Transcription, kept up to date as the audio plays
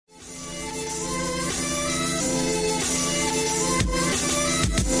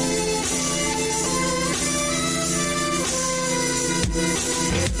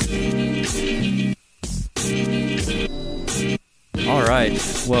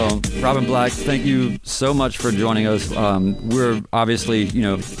right. Well, Robin Black, thank you so much for joining us. We're obviously,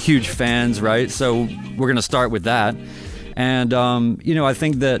 huge fans, right? So we're going to start with that. And, I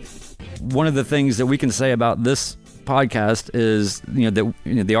think that one of the things that we can say about this podcast is,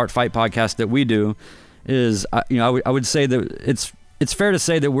 the Art Fight podcast that we do is, I would say that it's fair to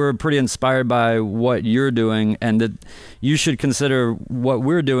say that we're pretty inspired by what you're doing, and that you should consider what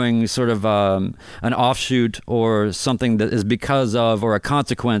we're doing sort of an offshoot or something that is because of or a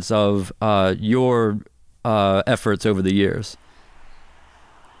consequence of your efforts over the years.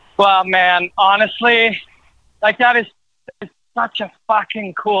 Well, man, honestly, that is such a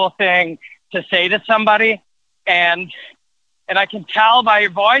fucking cool thing to say to somebody, and I can tell by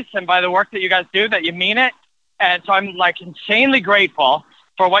your voice and by the work that you guys do that you mean it. And so I'm insanely grateful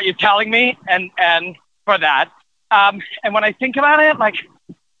for what you're telling me and for that. And when I think about it,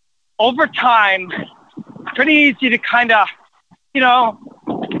 over time, pretty easy to kind of,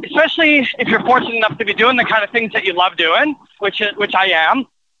 especially if you're fortunate enough to be doing the kind of things that you love doing, which I am,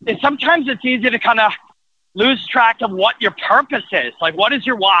 is sometimes it's easy to kind of lose track of what your purpose is. What is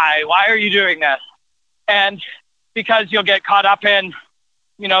your why? Why are you doing this? And because you'll get caught up in,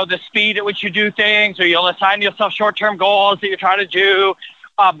 the speed at which you do things, or you'll assign yourself short-term goals that you're trying to do.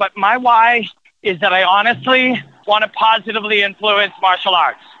 But my why is that I honestly want to positively influence martial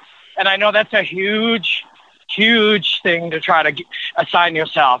arts. And I know that's a huge, huge thing to try to assign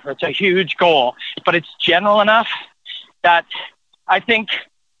yourself. It's a huge goal, but it's general enough that I think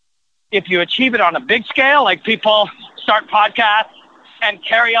if you achieve it on a big scale, like people start podcasts and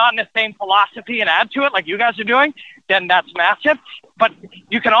carry on the same philosophy and add to it like you guys are doing, then that's massive. But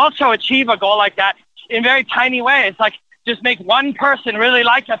you can also achieve a goal like that in very tiny ways. Just make one person really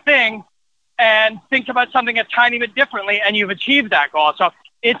like a thing and think about something a tiny bit differently, and you've achieved that goal. So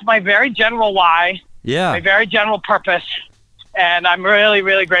it's my very general why, my very general purpose. And I'm really,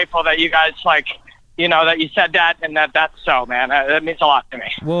 really grateful that you guys that you said that, and that's so, man. That means a lot to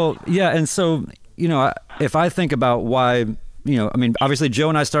me. Well, yeah. And so, if I think about why, obviously Joe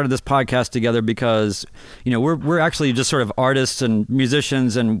and I started this podcast together because, we're actually just sort of artists and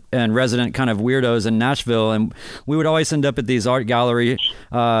musicians and resident kind of weirdos in Nashville. And we would always end up at these art gallery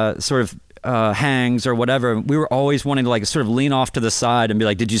hangs or whatever. We were always wanting to sort of lean off to the side and be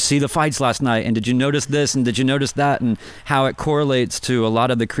like, did you see the fights last night? And did you notice this? And did you notice that? And how it correlates to a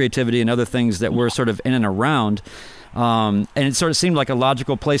lot of the creativity and other things that we're sort of in and around. And it sort of seemed like a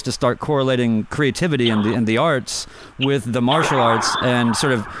logical place to start correlating creativity and the arts with the martial arts, and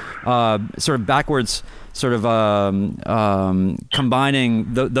sort of backwards,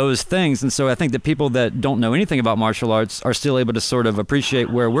 combining those things. And so I think that people that don't know anything about martial arts are still able to sort of appreciate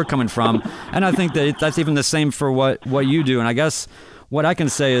where we're coming from. And I think that that's even the same for what you do. And I guess what I can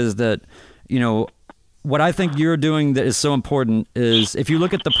say is that, what I think you're doing that is so important is, if you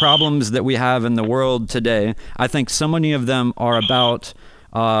look at the problems that we have in the world today, I think so many of them are about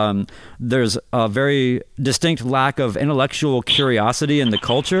there's a very distinct lack of intellectual curiosity in the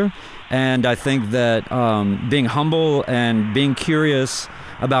culture. And I think that being humble and being curious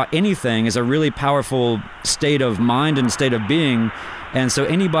about anything is a really powerful state of mind and state of being. And so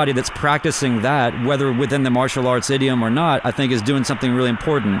anybody that's practicing that, whether within the martial arts idiom or not, I think is doing something really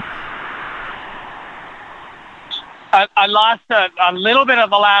important. I lost a little bit of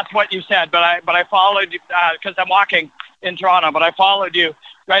the last what you said, but I followed you because I'm walking in Toronto. But I followed you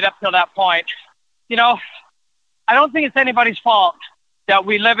right up till that point. I don't think it's anybody's fault that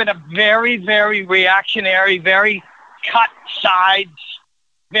we live in a very, very reactionary, very cut sides,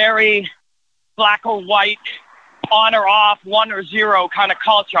 very black or white, on or off, 1 or 0 kind of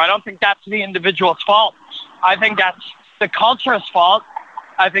culture. I don't think that's the individual's fault. I think that's the culture's fault.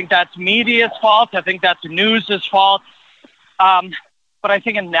 I think that's media's fault. I think that's news's fault. But I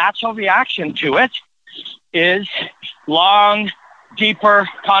think a natural reaction to it is long, deeper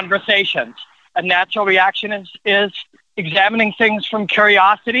conversations. A natural reaction is examining things from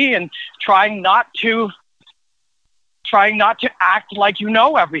curiosity and trying not to act like you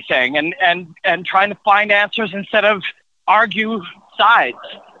know everything, and trying to find answers instead of argue sides.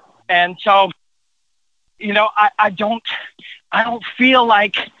 And so, I don't feel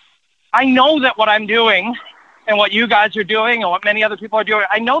like, I know that what I'm doing and what you guys are doing and what many other people are doing,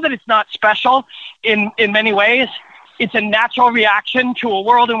 I know that it's not special in many ways. It's a natural reaction to a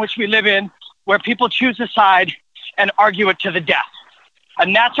world in which we live in, where people choose a side and argue it to the death. A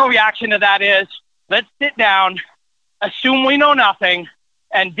natural reaction to that is, let's sit down, assume we know nothing,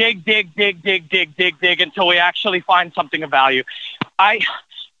 and dig until we actually find something of value. I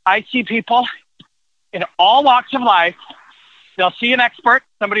see people in all walks of life. They'll see an expert,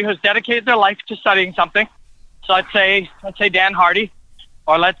 somebody who's dedicated their life to studying something. So let's say Dan Hardy.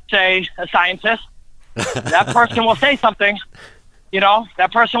 or let's say a scientist, that person will say something,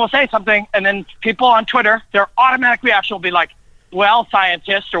 that person will say something, and then people on Twitter, their automatic reaction will be like, well,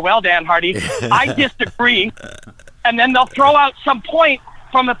 scientist, or well, Dan Hardy, I disagree. And then they'll throw out some point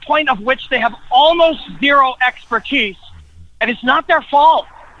from a point of which they have almost zero expertise. And it's not their fault.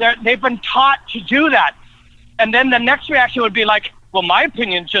 They've been taught to do that. And then the next reaction would be like, well, my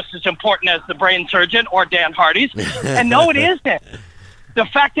opinion's just as important as the brain surgeon or Dan Hardy's. And no, it isn't. The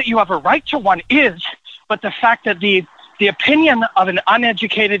fact that you have a right to one is, but the fact that the opinion of an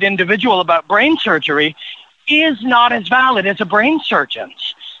uneducated individual about brain surgery is not as valid as a brain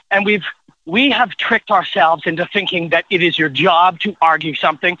surgeon's. And we have tricked ourselves into thinking that it is your job to argue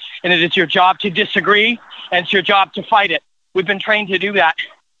something, and it is your job to disagree, and it's your job to fight it. We've been trained to do that.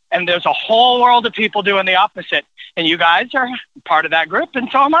 And there's a whole world of people doing the opposite. And you guys are part of that group, and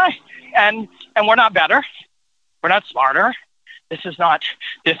so am I. And we're not better. We're not smarter. This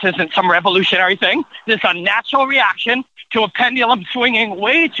isn't some revolutionary thing. This is a natural reaction to a pendulum swinging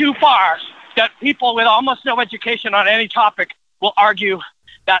way too far that people with almost no education on any topic will argue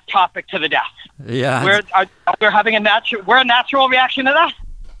that topic to the death. Yeah. We're having a natural reaction to that.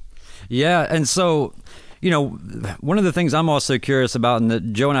 Yeah. And so, one of the things I'm also curious about, and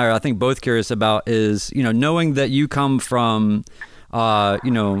that Joe and I are, I think, both curious about, is, knowing that you come from,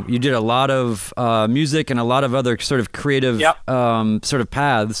 you did a lot of music and a lot of other sort of creative sort of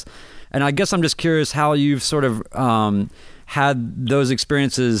paths. And I guess I'm just curious how you've sort of had those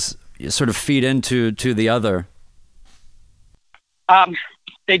experiences sort of feed into the other.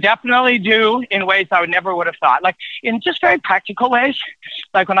 They definitely do, in ways I would have thought. Like in just very practical ways.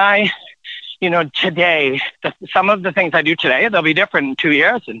 Like when I, today, some of the things I do today, they'll be different in 2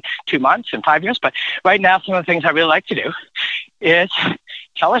 years and 2 months and 5 years. But right now, some of the things I really like to do is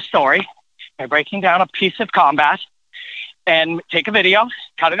tell a story by breaking down a piece of combat and take a video,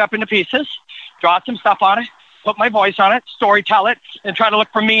 cut it up into pieces, draw some stuff on it, put my voice on it, story tell it, and try to look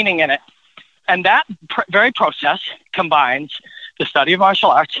for meaning in it. And that very process combines the study of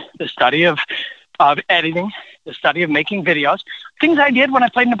martial arts, the study of editing, the study of making videos, things I did when I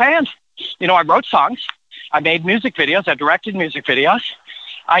played in a band. I wrote songs, I made music videos, I directed music videos,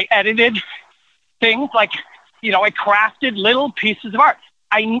 I edited things like, I crafted little pieces of art.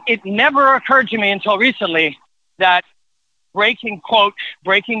 It never occurred to me until recently that breaking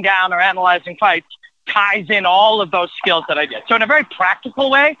down or analyzing fights ties in all of those skills that I did. So in a very practical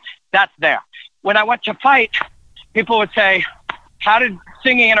way, that's there. When I went to fight, people would say, how did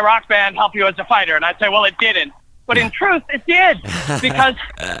singing in a rock band help you as a fighter? And I'd say, well, it didn't. But in truth, it did. Because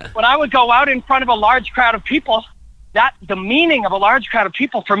when I would go out in front of a large crowd of people, the meaning of a large crowd of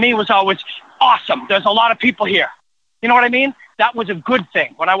people for me was always awesome. There's a lot of people here. You know what I mean? That was a good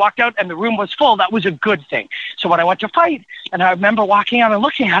thing. When I walked out and the room was full, that was a good thing. So when I went to fight, and I remember walking out and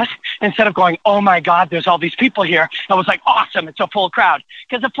looking at it, instead of going, oh my God, there's all these people here, I was like, awesome, it's a full crowd.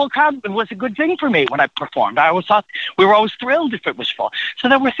 Because a full crowd was a good thing for me when I performed. I always thought we were always thrilled if it was full. So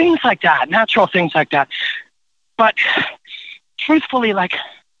there were things like that, natural things like that. But truthfully, like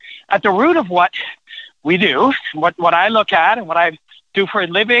at the root of what we do, what I look at and what I do for a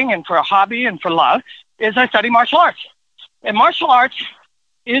living and for a hobby and for love, is I study martial arts. And martial arts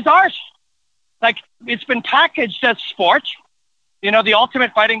is art. Like, it's been packaged as sport. The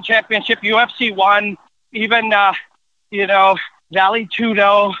Ultimate Fighting Championship, UFC 1, even, Vale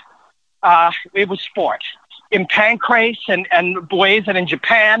Tudo, it was sport. In Pancrase and Boys and in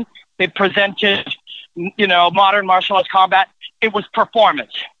Japan, they presented, modern martial arts combat. It was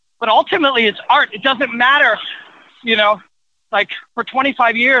performance. But ultimately, it's art. It doesn't matter, like for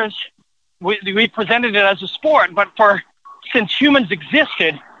 25 years, we presented it as a sport, but since humans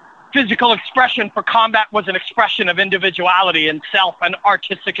existed, physical expression for combat was an expression of individuality and self and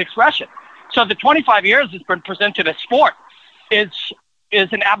artistic expression. So the 25 years it's been presented as sport is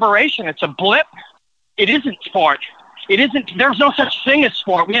an aberration. It's a blip. It isn't sport. There's no such thing as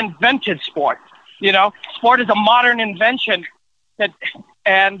sport. We invented sport. Sport is a modern invention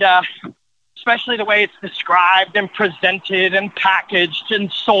and especially the way it's described and presented and packaged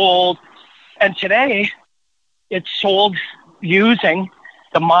and sold. And today, it's sold using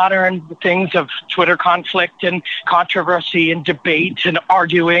the modern things of Twitter conflict and controversy and debate and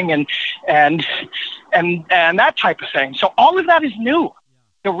arguing and that type of thing. So all of that is new.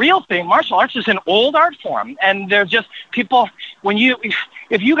 The real thing, martial arts, is an old art form, and they're just people.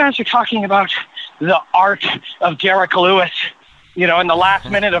 If you guys are talking about the art of Derek Lewis, in the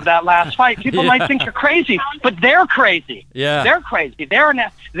last minute of that last fight, people might think you're crazy, but they're crazy. Yeah, they're crazy. They're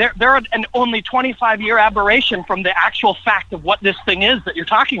an only 25-year aberration from the actual fact of what this thing is that you're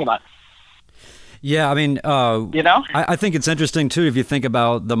talking about. Yeah, I mean, I think it's interesting too if you think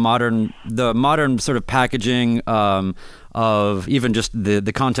about the modern sort of packaging of even just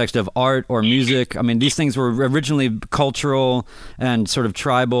the context of art or music. I mean, these things were originally cultural and sort of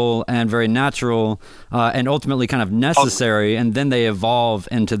tribal and very natural, and ultimately kind of necessary, and then they evolve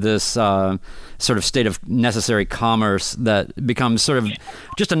into this sort of state of necessary commerce that becomes sort of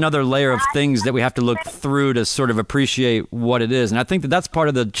just another layer of things that we have to look through to sort of appreciate what it is. And I think that that's part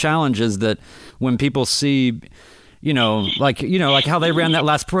of the challenge, is that when people see, like how they ran that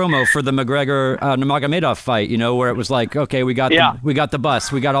last promo for the McGregor Nurmagomedov fight, where it was like, okay, we got the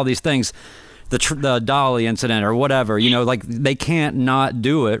bus, we got all these things, the Dolly incident or whatever, like they can't not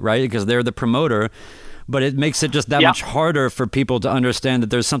do it, right? Because they're the promoter. But it makes it just that much harder for people to understand that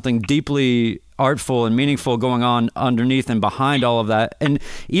there's something deeply artful and meaningful going on underneath and behind all of that. And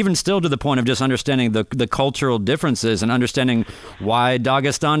even still to the point of just understanding the cultural differences and understanding why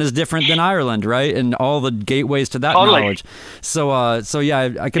Dagestan is different than Ireland, right? And all the gateways to that knowledge. So yeah,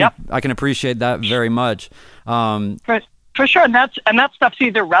 I can appreciate that very much. For sure, and that stuff's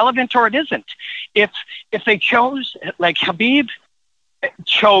either relevant or it isn't. If they chose, like Khabib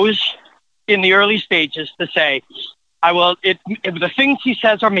chose in the early stages to say, if the things he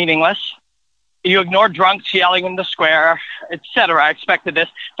says are meaningless, you ignore drunks yelling in the square, etc. I expected this,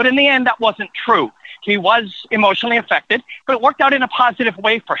 but in the end, that wasn't true. He was emotionally affected, but it worked out in a positive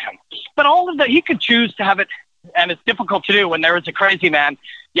way for him. But all of that, he could choose to have it, and it's difficult to do when there is a crazy man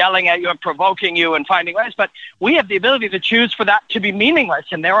yelling at you and provoking you and finding ways, but we have the ability to choose for that to be meaningless,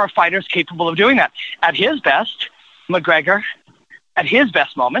 and there are fighters capable of doing that. At his best, McGregor, at his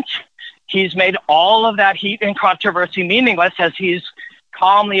best moments, he's made all of that heat and controversy meaningless as he's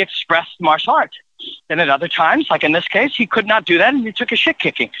calmly expressed martial art. And at other times, like in this case, he could not do that, and he took a shit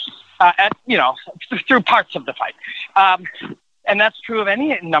kicking through parts of the fight. And that's true of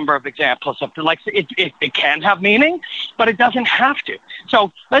any number of examples of it can have meaning, but it doesn't have to.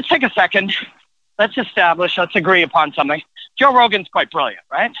 So let's take a second. Let's agree upon something. Joe Rogan's quite brilliant,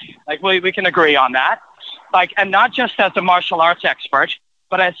 right? Like we can agree on that. Like, and not just as a martial arts expert,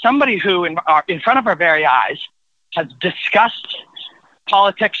 but as somebody who, in front of our very eyes, has discussed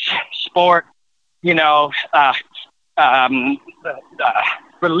politics, sport,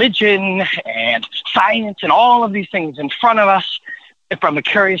 religion and science and all of these things in front of us from a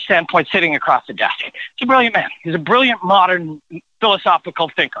curious standpoint, sitting across the desk. He's a brilliant man. He's a brilliant modern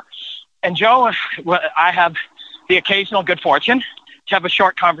philosophical thinker. And Joe, I have the occasional good fortune to have a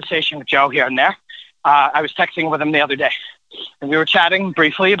short conversation with Joe here and there. I was texting with him the other day, and we were chatting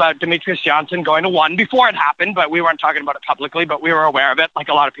briefly about Demetrius Johnson going to one before it happened, but we weren't talking about it publicly, but we were aware of it, like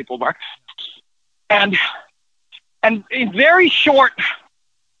a lot of people were. And in very short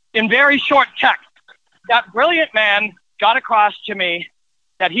text, that brilliant man got across to me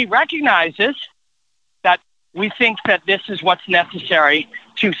that he recognizes that we think that this is what's necessary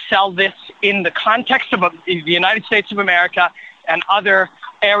to sell this in the context of the United States of America and other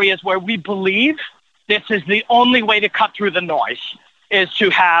areas where we believe this is the only way to cut through the noise, is to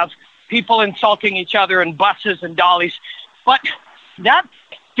have people insulting each other in buses and dollies. But that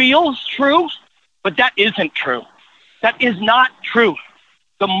feels true, but that isn't true. That is not true.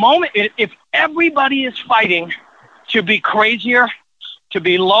 The moment, if everybody is fighting to be crazier, to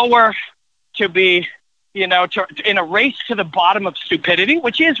be lower, to be, in a race to the bottom of stupidity,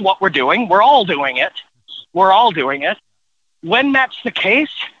 which is what we're doing. We're all doing it. When that's the case,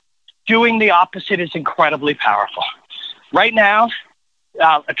 doing the opposite is incredibly powerful. Right now,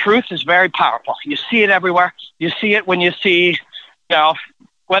 a truth is very powerful. You see it everywhere. You see it when you see,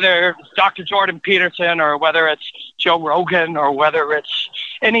 whether it's Dr. Jordan Peterson or whether it's Joe Rogan or whether it's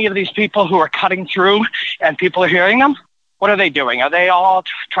any of these people who are cutting through and people are hearing them. What are they doing? Are they all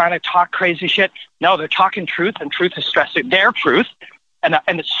trying to talk crazy shit? No, they're talking truth, and truth is stressing their truth, and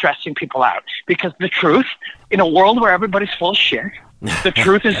it's stressing people out. Because the truth, in a world where everybody's full of shit, the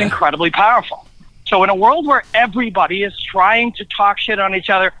truth is incredibly powerful. So in a world where everybody is trying to talk shit on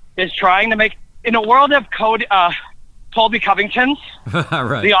each other, is trying to make, in a world of Colby Covingtons,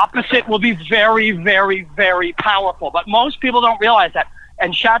 right, the opposite will be very, very, very powerful. But most people don't realize that.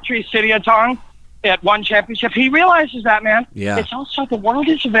 And Chatri Sityodtong at one championship, he realizes that, man. Yeah. It's also, the world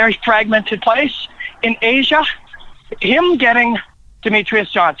is a very fragmented place. In Asia, him getting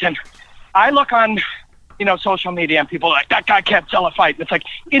Demetrius Johnson, I look on social media and people are like, that guy can't sell a fight. It's like,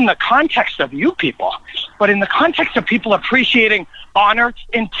 in the context of you people, but in the context of people appreciating honor,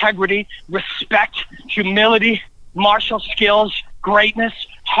 integrity, respect, humility, martial skills, greatness,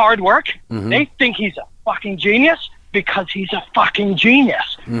 hard work, they think he's a fucking genius. because he's a fucking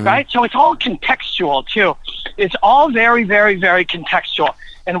genius, right? So it's all contextual too. It's all very, very, very contextual.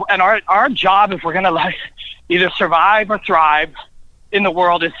 And our job, if we're going to like either survive or thrive in the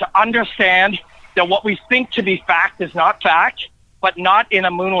world, is to understand that what we think to be fact is not fact, but not in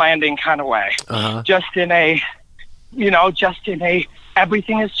a moon landing kind of way. Just in a,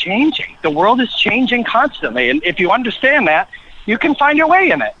 everything is changing. The world is changing constantly. And if you understand that, you can find your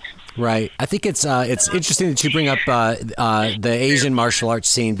way in it. Right. I think it's interesting that you bring up the Asian martial arts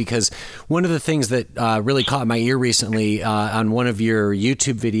scene, because one of the things that really caught my ear recently on one of your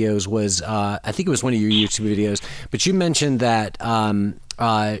YouTube videos was, I think it was one of your YouTube videos, but you mentioned that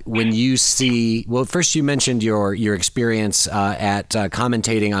when you see, well, first you mentioned your experience at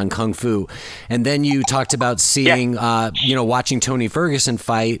commentating on Kung Fu, and then you talked about seeing, watching Tony Ferguson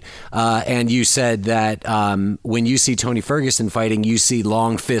fight, and you said that when you see Tony Ferguson fighting, you see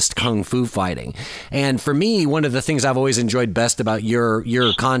long fist Kung Fu fighting. And for me, one of the things I've always enjoyed best about your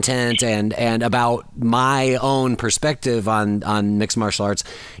content and about my own perspective on mixed martial arts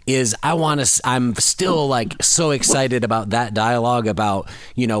is I'm still like so excited about that dialogue about,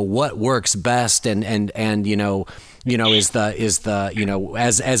 what works best and as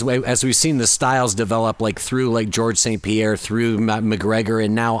we've seen the styles develop, like through like George St. Pierre, through McGregor,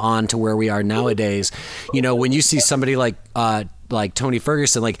 and now on to where we are nowadays, when you see somebody like Tony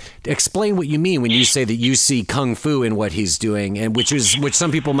Ferguson, like, explain what you mean when you say that you see Kung Fu in what he's doing, and which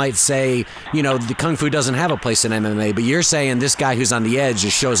some people might say, the Kung Fu doesn't have a place in MMA, but you're saying this guy who's on the edge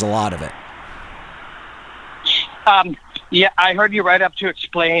just shows a lot of it. Yeah, I heard you right up to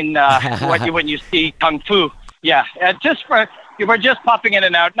explain when you see Kung Fu. Yeah, you were just popping in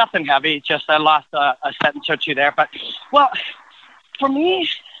and out, nothing heavy, just I lost a sentence or two there. But, well, for me,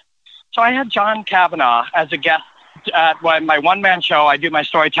 so I had John Kavanagh as a guest at my one-man show. I do my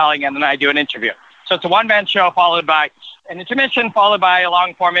storytelling and then I do an interview. So it's a one-man show followed by an intermission, followed by a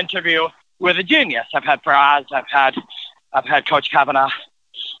long-form interview with a genius. I've had Faraz, I've had Coach Kavanagh.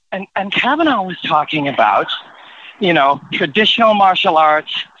 And Kavanagh was talking about, traditional martial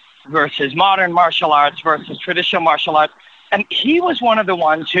arts versus modern martial arts versus traditional martial arts. And he was one of the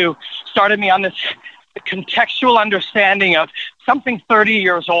ones who started me on this contextual understanding of something 30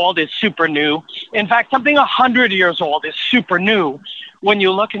 years old is super new. In fact, something 100 years old is super new when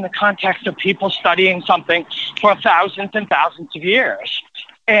you look in the context of people studying something for thousands and thousands of years.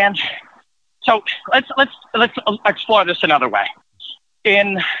 And so let's explore this another way.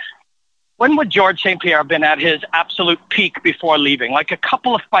 When would George St. Pierre have been at his absolute peak before leaving? Like a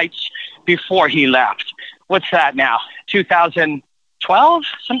couple of fights before he left. What's that now? 2012?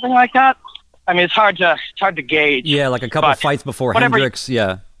 Something like that? I mean, it's hard to gauge. Yeah, like a couple of fights before Hendricks,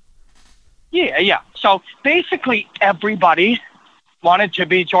 yeah. Yeah. So basically everybody wanted to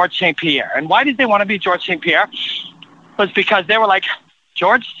be George St. Pierre. And why did they want to be George St. Pierre? It was because they were like,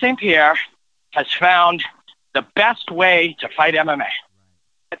 George St. Pierre has found the best way to fight MMA.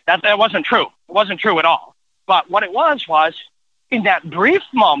 That wasn't true. It wasn't true at all. But what it was in that brief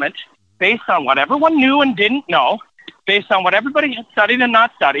moment, based on what everyone knew and didn't know, based on what everybody had studied and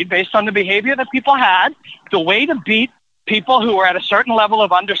not studied, based on the behavior that people had, the way to beat people who were at a certain level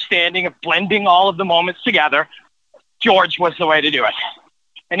of understanding of blending all of the moments together, George was the way to do it.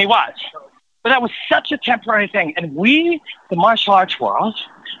 And he was. But that was such a temporary thing. And we, the martial arts world,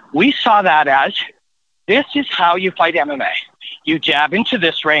 we saw that as, this is how you fight MMA. You jab into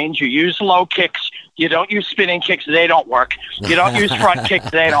this range, you use low kicks, you don't use spinning kicks, they don't work. You don't use front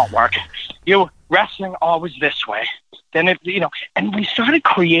kicks, they don't work. You wrestling always this way. Then and we started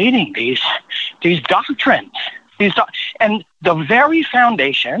creating these doctrines. And the very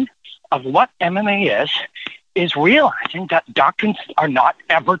foundation of what MMA is realizing that doctrines are not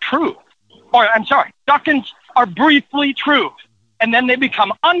ever true. Or I'm sorry, doctrines are briefly true, and then they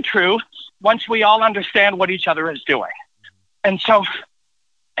become untrue once we all understand what each other is doing. And so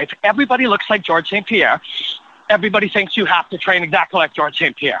if everybody looks like George St. Pierre, everybody thinks you have to train exactly like George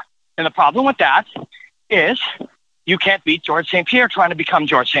St. Pierre. And the problem with that is you can't beat George St. Pierre trying to become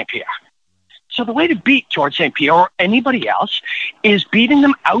George St. Pierre. So the way to beat George St. Pierre or anybody else is beating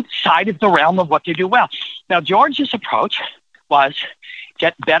them outside of the realm of what they do well. Now, George's approach was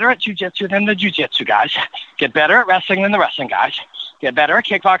get better at jiu-jitsu than the jiu-jitsu guys, get better at wrestling than the wrestling guys, get better at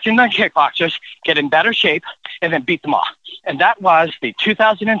kickboxing than kickboxers, get in better shape, and then beat them all. And that was the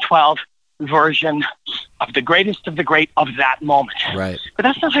 2012 version of the greatest of the great of that moment. Right. But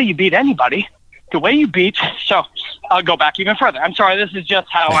that's not how you beat anybody. The way you beat, so I'll go back even further. I'm sorry, this is just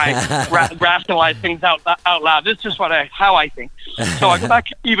how I rationalize things out loud. This is how I think. So I'll go back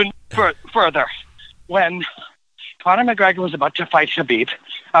even further. When Conor McGregor was about to fight Khabib,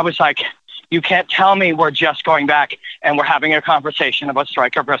 I was like, You can't tell me we're just going back and we're having a conversation about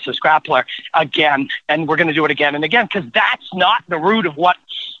striker versus grappler again, and we're going to do it again and again, because that's not the root of what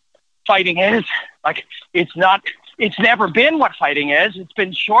fighting is. Like, it's never been what fighting is. It's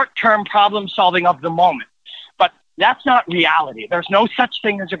been short-term problem solving of the moment. But that's not reality. There's no such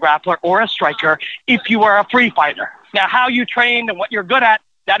thing as a grappler or a striker if you are a free fighter. Now, how you train and what you're good at,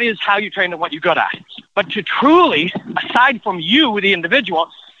 that is how you train and what you're good at. But to truly, aside from you, the individual,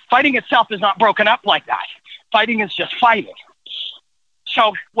 fighting itself is not broken up like that. Fighting is just fighting.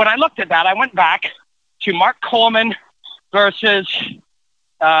 So when I looked at that, I went back to Mark Coleman versus,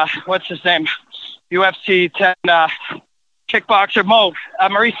 what's his name? UFC 10 kickboxer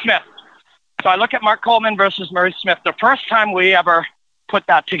Maurice Smith. So I look at Mark Coleman versus Maurice Smith, the first time we ever put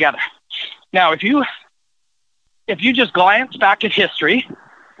that together. Now, if you just glance back at history,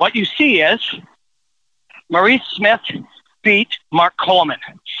 what you see is Maurice Smith beat Mark Coleman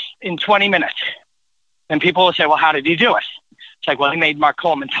in 20 minutes. And people will say, well, how did he do it? It's like, well, he made Mark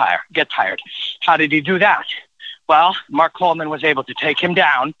Coleman get tired. How did he do that? Well, Mark Coleman was able to take him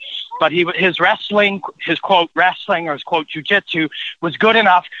down, but his wrestling, his quote wrestling or his quote jiu-jitsu was good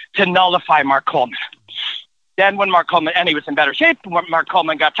enough to nullify Mark Coleman. Then when Mark Coleman, and he was in better shape, when Mark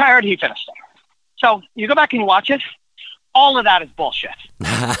Coleman got tired, he finished him. So you go back and you watch it, all of that is bullshit.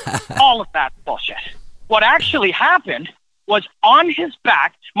 All of that is bullshit. What actually happened was on his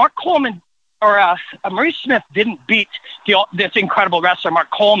back, Mark Coleman, or Maurice Smith didn't beat this incredible wrestler, Mark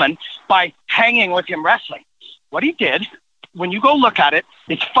Coleman, by hanging with him wrestling. What he did, when you go look at it,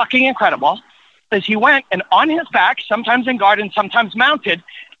 it's fucking incredible, is he went and on his back, sometimes in guard and sometimes mounted,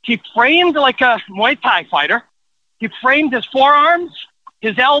 he framed like a Muay Thai fighter. He framed his forearms,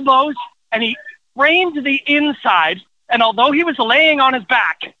 his elbows, and he framed the inside. And although he was laying on his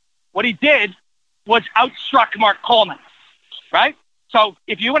back, what he did was outstruck Mark Coleman, right? So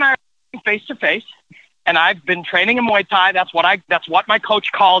if you and I are face to face, and I've been training in Muay Thai, that's what my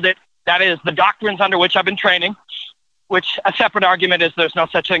coach called it. That is the doctrines under which I've been training, which a separate argument is there's no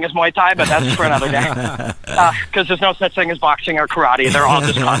such thing as Muay Thai, but that's for another day. Because there's no such thing as boxing or karate. They're all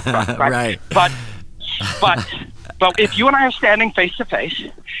just constructs, right? But if you and I are standing face to face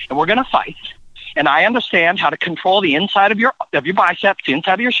and we're going to fight, and I understand how to control the inside of your biceps, the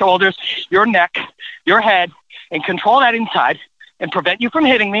inside of your shoulders, your neck, your head, and control that inside and prevent you from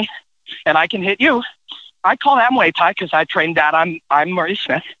hitting me, and I can hit you, I call that Muay Thai because I trained that. I'm Maurice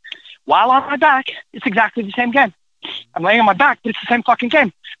Smith. While on my back, it's exactly the same game. I'm laying on my back, but it's the same fucking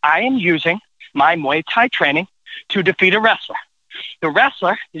game. I am using my Muay Thai training to defeat a wrestler. The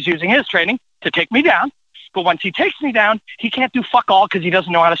wrestler is using his training to take me down, but once he takes me down, he can't do fuck all because he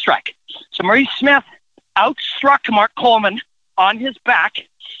doesn't know how to strike. So Maurice Smith outstruck Mark Coleman on his back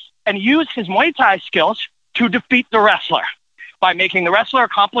and used his Muay Thai skills to defeat the wrestler by making the wrestler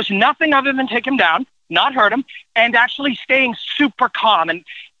accomplish nothing other than take him down, not hurt him, and actually staying super calm. And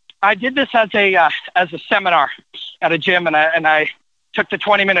I did this as a seminar at a gym, and I took the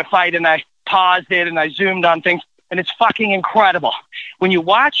 20-minute fight and I paused it and I zoomed on things, and it's fucking incredible. When you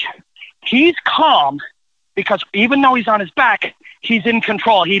watch, he's calm because even though he's on his back, he's in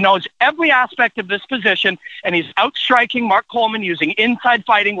control. He knows every aspect of this position, and he's outstriking Mark Coleman using inside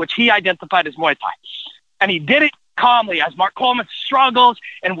fighting, which he identified as Muay Thai. And he did it calmly as Mark Coleman struggles.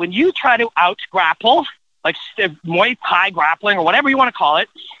 And when you try to out-grapple, like Muay Thai grappling or whatever you want to call it,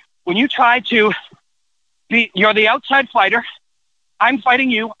 when you try to you're the outside fighter, I'm fighting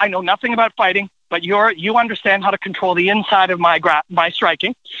you, I know nothing about fighting, but you understand how to control the inside of my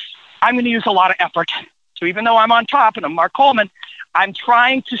striking. I'm going to use a lot of effort. So even though I'm on top and I'm Mark Coleman, I'm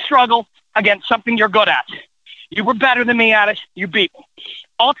trying to struggle against something you're good at. You were better than me at it. You beat me.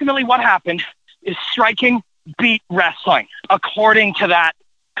 Ultimately, what happened is striking beat wrestling, according to that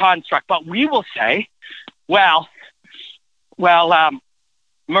construct. But we will say,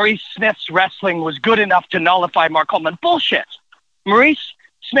 Maurice Smith's wrestling was good enough to nullify Mark Coleman. Bullshit. Maurice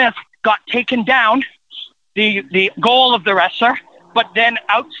Smith got taken down, the goal of the wrestler, but then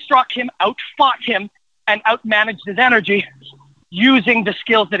outstruck him, outfought him, and outmanaged his energy using the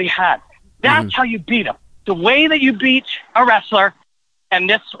skills that he had. That's how you beat him. The way that you beat a wrestler, and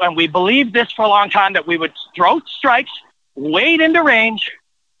we believed this for a long time, that we would throw strikes, wade into range,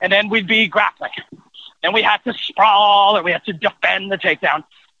 and then we'd be grappling. And we had to sprawl, and we had to defend the takedown.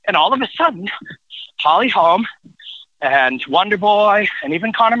 And all of a sudden, Holly Holm and Wonder Boy and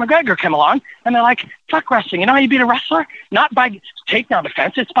even Conor McGregor came along, and they're like, fuck wrestling. You know how you beat a wrestler? Not by takedown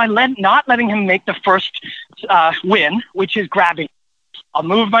defense. It's by not letting him make the first win, which is grabbing. I'll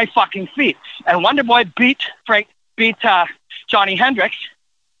move my fucking feet. And Wonder Boy beat Johnny Hendricks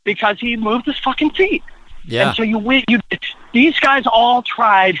because he moved his fucking feet. Yeah. And so these guys all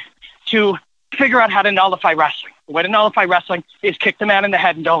tried to figure out how to nullify wrestling. The way to nullify wrestling is kick the man in the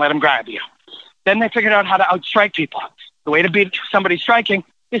head and don't let him grab you. Then they figured out how to outstrike people. The way to beat somebody striking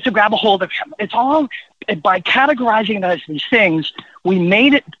is to grab a hold of him. It's all, by categorizing these things, we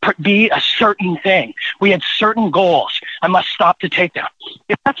made it be a certain thing. We had certain goals. I must stop the takedown.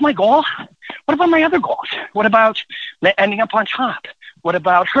 If that's my goal, what about my other goals? What about ending up on top? What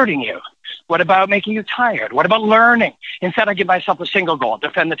about hurting you? What about making you tired? What about learning? Instead, I give myself a single goal,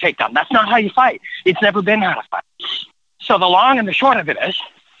 defend the takedown. That's not how you fight. It's never been how to fight. So the long and the short of it is,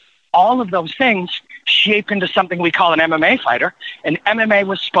 all of those things shape into something we call an MMA fighter. And MMA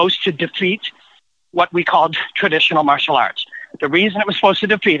was supposed to defeat what we called traditional martial arts. The reason it was supposed to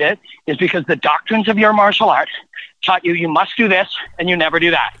defeat it is because the doctrines of your martial art taught you must do this and you never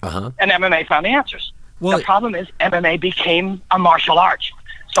do that. And MMA found the answers. Well, the problem is MMA became a martial art.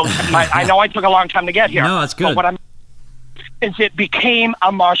 So I know I took a long time to get here. No, that's good. But it became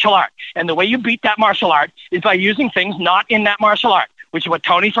a martial art. And the way you beat that martial art is by using things not in that martial art, which is what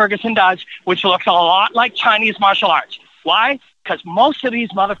Tony Ferguson does, which looks a lot like Chinese martial arts. Why? Because most of these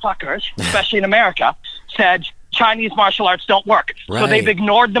motherfuckers, especially in America, said Chinese martial arts don't work. Right. So they've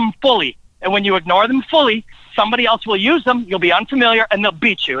ignored them fully. And when you ignore them fully, somebody else will use them, you'll be unfamiliar, and they'll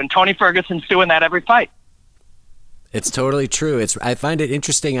beat you. And Tony Ferguson's doing that every fight. It's totally true. I find it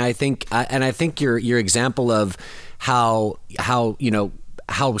interesting. I think your example of how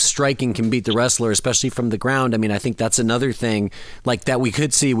striking can beat the wrestler, especially from the ground. I mean, I think that's another thing like that we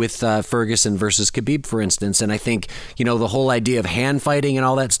could see with Ferguson versus Khabib, for instance. And I think, the whole idea of hand fighting and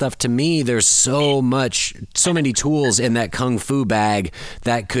all that stuff, to me, there's so many tools in that Kung Fu bag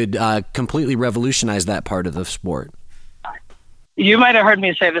that could completely revolutionize that part of the sport. You might have heard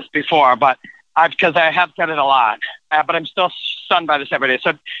me say this before, but because I have said it a lot, but I'm still stunned by this every day.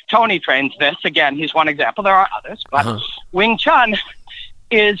 So Tony trains this. Again, he's one example. There are others, but Wing Chun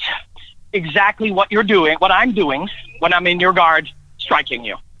is exactly what you're doing, what I'm doing when I'm in your guard striking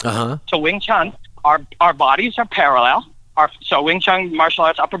you. So Wing Chun, our bodies are parallel. So Wing Chun martial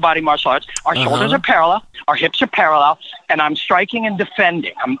arts, upper body martial arts, our shoulders are parallel, our hips are parallel, and I'm striking and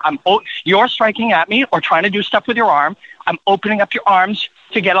defending. You're striking at me or trying to do stuff with your arm. I'm opening up your arms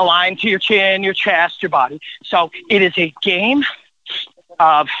to get aligned to your chin, your chest, your body. So it is a game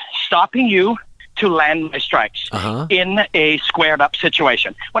of stopping you to land my strikes in a squared up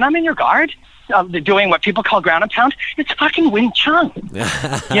situation. When I'm in your guard, doing what people call ground and pound, it's fucking Wing Chun.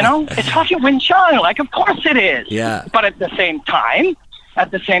 It's fucking Wing Chun. Like, of course it is. Yeah. But at the same time,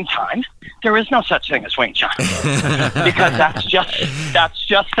 there is no such thing as Wing Chun because that's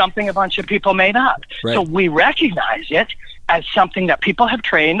just something a bunch of people made up. Right. So we recognize it as something that people have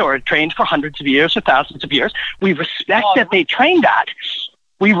trained or trained for hundreds of years or thousands of years. We respect that they trained that.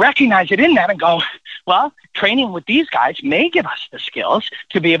 We recognize it in that and go, well, training with these guys may give us the skills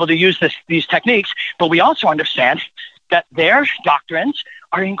to be able to use these techniques, but we also understand that their doctrines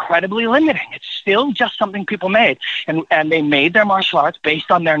are incredibly limiting. It's still just something people made, and they made their martial arts based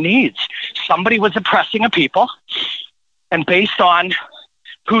on their needs. Somebody was oppressing a people, and based on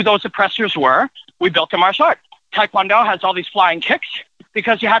who those oppressors were, we built a martial art. Taekwondo has all these flying kicks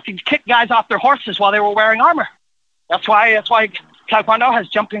because you have to kick guys off their horses while they were wearing armor. That's why Taekwondo has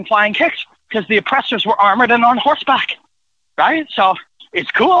jumping flying kicks, because the oppressors were armored and on horseback, right? So it's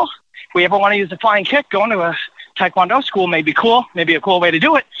cool. If we ever want to use a flying kick, going to a Taekwondo school may be cool, maybe a cool way to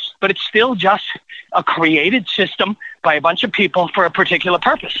do it, but it's still just a created system by a bunch of people for a particular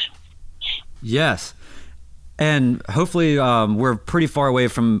purpose. Yes. And hopefully we're pretty far away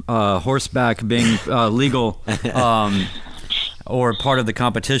from horseback being legal or part of the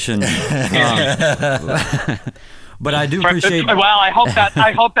competition. But I do appreciate. Well, I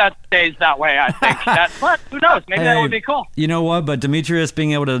hope that stays that way. I think that, but who knows? Maybe that would be cool. You know what? But Demetrius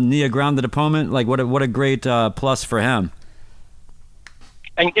being able to knee a grounded opponent, like what a great plus for him.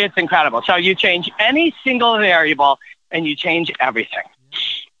 And it's incredible. So you change any single variable, and you change everything.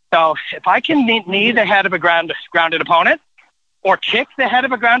 So if I can knee the head of a grounded opponent, or kick the head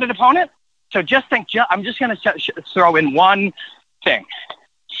of a grounded opponent, so just think. I'm just going to throw in one thing.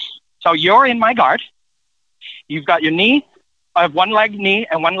 So you're in my guard. You've got your knee, one leg knee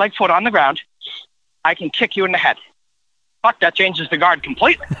and one leg foot on the ground. I can kick you in the head. Fuck, that changes the guard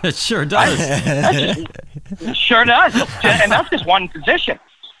completely. It sure does. It sure does. And that's just one position.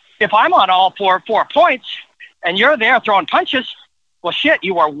 If I'm on all four points and you're there throwing punches, well, shit,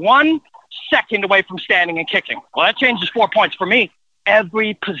 you are 1 second away from standing and kicking. Well, that changes 4 points for me.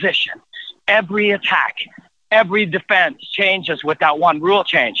 Every position, every attack, every defense changes with that one rule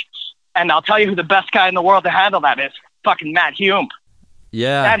change. And I'll tell you who the best guy in the world to handle that is. Fucking Matt Hume.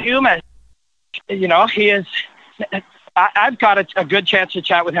 Yeah. Matt Hume, he is I've got a good chance to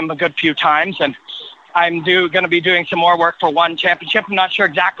chat with him a good few times, and I'm going to be doing some more work for One Championship. I'm not sure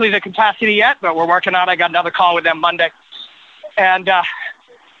exactly the capacity yet, but we're working on it. I got another call with them Monday. And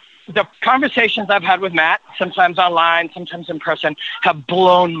the conversations I've had with Matt, sometimes online, sometimes in person, have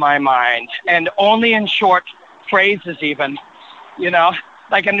blown my mind. And only in short phrases even,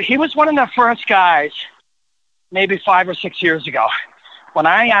 and he was one of the first guys maybe 5 or 6 years ago when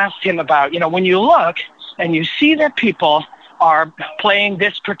I asked him about, when you look and you see that people are playing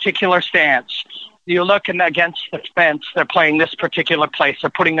this particular stance, you look and against the fence, they're playing this particular place, they're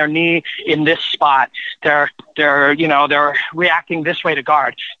putting their knee in this spot, they're reacting this way to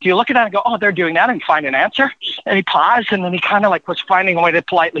guard. Do you look at that and go, oh, they're doing that, and find an answer? And he paused, and then he kind of was finding a way to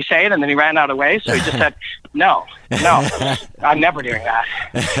politely say it, and then he ran out of ways. So he just said, no, I'm never doing that.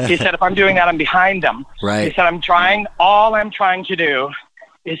 He said, if I'm doing that, I'm behind them. Right. He said, all I'm trying to do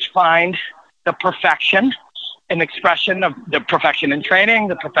is find the perfection an expression of the perfection in training,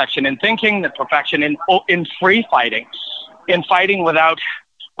 the perfection in thinking, the perfection in free fighting, in fighting with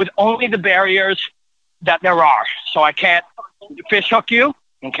only the barriers that there are. So I can't fish hook you.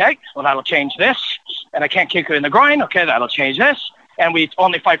 Okay, well, that'll change this. And I can't kick you in the groin. Okay, that'll change this. And we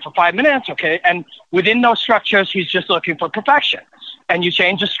only fight for 5 minutes. Okay, and within those structures, he's just looking for perfection. And you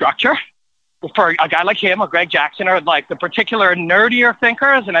change the structure for a guy like him or Greg Jackson, or like the particular nerdier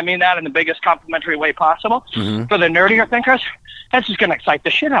thinkers, and I mean that in the biggest complimentary way possible, for the nerdier thinkers, that's just going to excite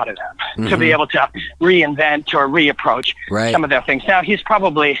the shit out of them to be able to reinvent or reapproach some of their things. Now, he's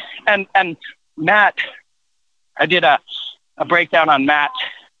probably, and Matt, I did a breakdown on Matt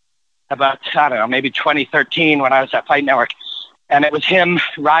about, I don't know, maybe 2013 when I was at Fight Network, and it was him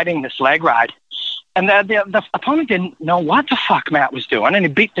riding this leg ride. And the opponent didn't know what the fuck Matt was doing, and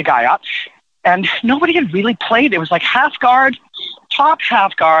he beat the guy up. And nobody had really played. It was like half guard, top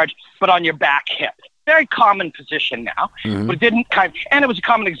half guard, but on your back hip. Very common position now, but it didn't and it was a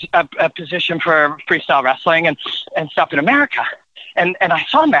common position for freestyle wrestling and stuff in America. And I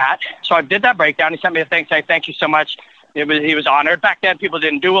saw Matt, so I did that breakdown. He sent me a thing saying, thank you so much. He was honored. Back then, people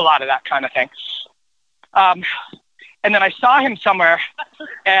didn't do a lot of that kind of thing. And then I saw him somewhere,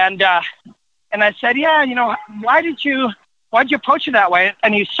 and I said, yeah, why'd you approach it that way?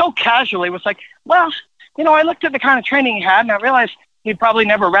 And he so casually was like, well, I looked at the kind of training he had, and I realized he'd probably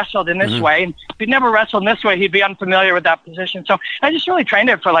never wrestled in this way. And if he'd never wrestled in this way, he'd be unfamiliar with that position. So I just really trained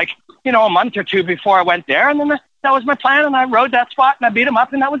it for a month or two before I went there. And then that was my plan. And I rode that spot and I beat him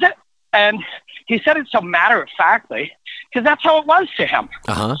up, and that was it. And he said it so matter-of-factly because that's how it was to him.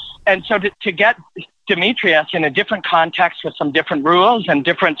 And so to get Demetrius in a different context with some different rules and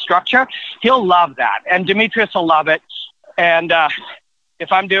different structure, he'll love that. And Demetrius will love it. And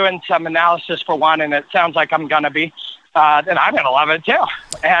if I'm doing some analysis for One, and it sounds like I'm going to be, then I'm going to love it too.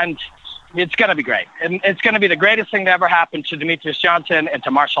 And it's going to be great. And it's going to be the greatest thing that ever happened to Demetrius Johnson and to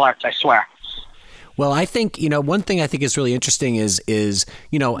martial arts, I swear. Well, I think, one thing I think is really interesting is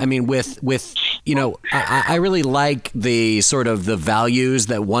I mean, I really like the sort of the values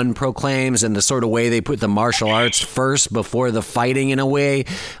that One proclaims and the sort of way they put the martial arts first before the fighting in a way,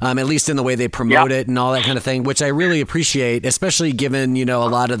 at least in the way they promote it and all that kind of thing, which I really appreciate, especially given, a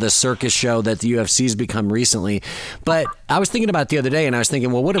lot of the circus show that the UFC's become recently. But I was thinking about it the other day, and I was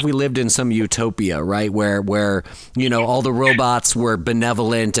thinking, well, what if we lived in some utopia, right? Where all the robots were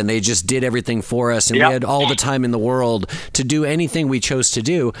benevolent and they just did everything for us, and we had all the time in the world to do anything we chose to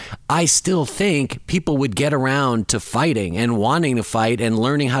do. I still think people would get around to fighting and wanting to fight and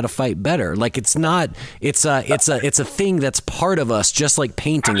learning how to fight better. Like it's a thing that's part of us, just like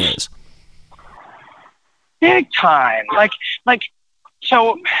painting is. Big time.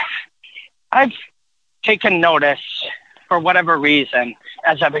 So I've taken notice for whatever reason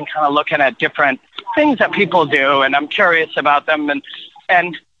as I've been kind of looking at different things that people do, and I'm curious about them,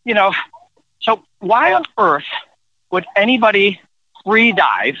 and so why on earth would anybody free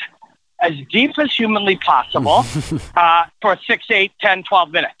dive as deep as humanly possible for 6, 8, 10,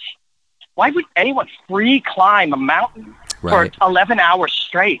 12 minutes? Why would anyone free climb a mountain for 11 hours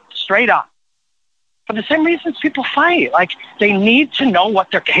straight up? For the same reasons people fight. They need to know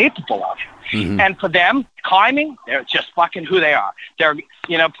what they're capable of. And for them, climbing, they're just fucking who they are. They're,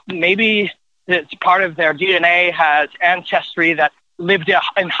 maybe it's part of their DNA has ancestry that lived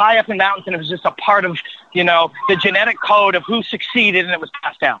in high up in mountains, and it was just a part of, the genetic code of who succeeded, and it was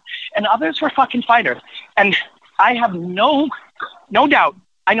passed down. And others were fucking fighters. And I have no doubt,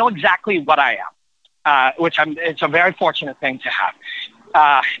 I know exactly what I am, it's a very fortunate thing to have.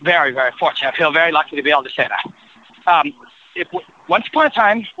 Very, very fortunate. I feel very lucky to be able to say that. Once upon a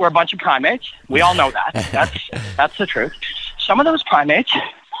time, we're a bunch of primates. We all know that. That's the truth. Some of those primates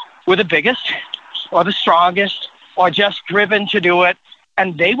were the biggest or the strongest or just driven to do it.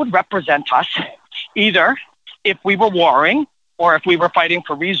 And they would represent us either if we were warring or if we were fighting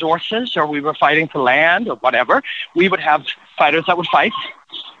for resources or we were fighting for land or whatever. We would have fighters that would fight.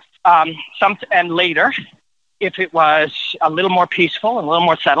 And later, if it was a little more peaceful and a little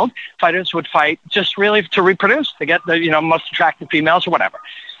more settled, fighters would fight just really to reproduce, to get the most attractive females or whatever.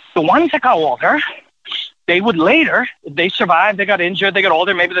 The ones that got older, they would later, they survived, they got injured, they got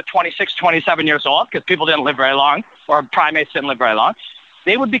older, maybe they're 26, 27 years old, because people didn't live very long, or primates didn't live very long.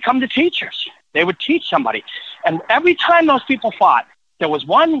 They would become the teachers. They would teach somebody. And every time those people fought, there was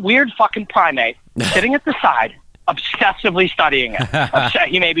one weird fucking primate sitting at the side, obsessively studying it.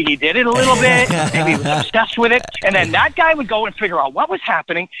 Maybe he did it a little bit, maybe he was obsessed with it, and then that guy would go and figure out what was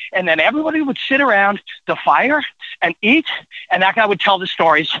happening, and then everybody would sit around the fire and eat, and that guy would tell the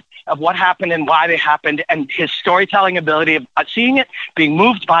stories of what happened and why they happened, and his storytelling ability of seeing it, being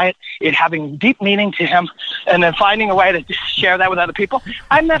moved by it having deep meaning to him, and then finding a way to share that with other people.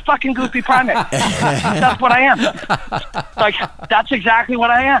 I'm that fucking goofy primate. That's what I am. Like, that's exactly what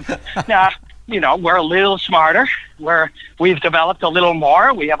I am. Now, we're a little smarter. We've developed a little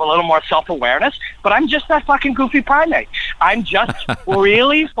more. We have a little more self-awareness. But I'm just that fucking goofy primate. I'm just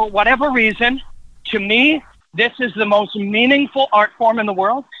really, for whatever reason, to me, this is the most meaningful art form in the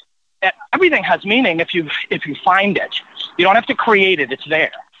world. Everything has meaning if you find it. You don't have to create it. It's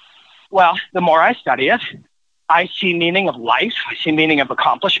there. Well, the more I study it, I see meaning of life. I see meaning of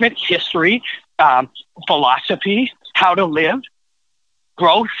accomplishment, history, philosophy, how to live,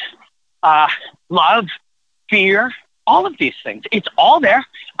 growth, love, fear, all of these things. It's all there.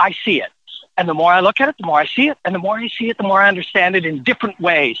 I see it. And the more I look at it, the more I see it. And the more I see it, the more I understand it in different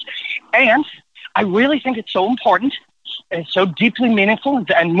ways. And I really think it's so important and so deeply meaningful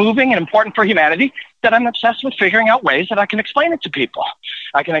and moving and important for humanity that I'm obsessed with figuring out ways that I can explain it to people.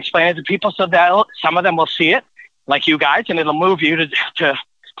 I can explain it to people so that some of them will see it, like you guys, and it'll move you to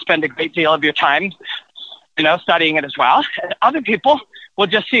spend a great deal of your time, studying it as well. And other people will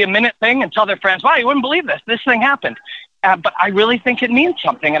just see a minute thing and tell their friends, wow, you wouldn't believe this. This thing happened. But I really think it means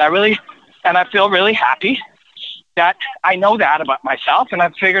something. And I feel really happy that I know that about myself. And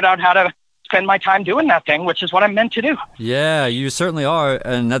I've figured out how to spend my time doing that thing, which is what I'm meant to do. Yeah, you certainly are.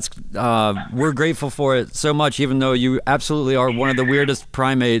 And that's, we're grateful for it so much, even though you absolutely are one of the weirdest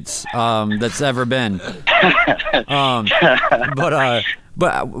primates that's ever been.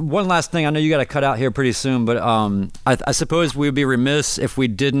 But one last thing, I know you got to cut out here pretty soon, but I suppose we would be remiss if we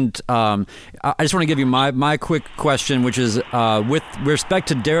didn't. I just want to give you my quick question, which is with respect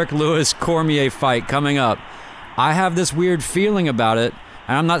to Derek Lewis Cormier fight coming up. I have this weird feeling about it,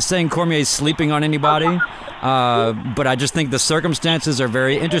 and I'm not saying Cormier's sleeping on anybody, but I just think the circumstances are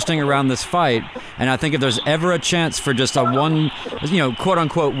very interesting around this fight, and I think if there's ever a chance for just a one, quote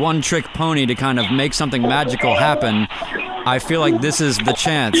unquote, one-trick pony to kind of make something magical happen, I feel like this is the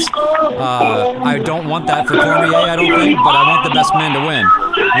chance. I don't want that for Cormier, I don't think, but I want the best man to win.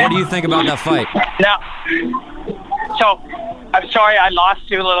 What do you think about that fight? Now, so I'm sorry I lost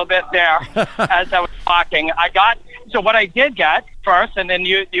you a little bit there as I was talking. So what I did get first, and then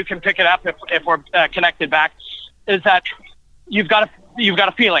you can pick it up if we're connected back, is that you've got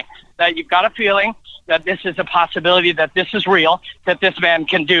a feeling that this is a possibility, that this is real, that this man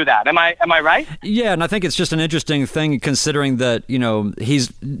can do that. Am I right? Yeah, and I think it's just an interesting thing considering that,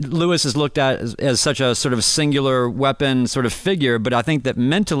 Lewis is looked at as such a sort of singular weapon sort of figure, but I think that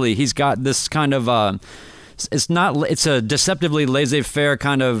mentally he's got this kind of it's a deceptively laissez-faire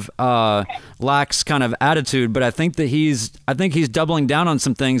kind of lax kind of attitude, but I think he's doubling down on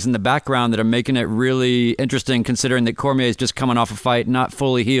some things in the background that are making it really interesting, considering that Cormier is just coming off a fight, not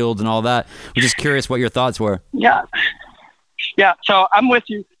fully healed and all that. We're just curious what your thoughts were. Yeah. So I'm with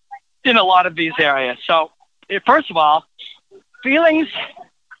you in a lot of these areas. So first of all, feelings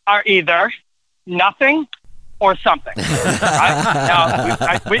are either nothing or something,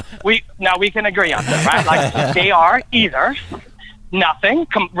 right? Now we can agree on that, right? Like, they are either nothing,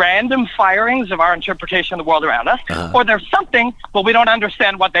 random firings of our interpretation of the world around us, or there's something, but we don't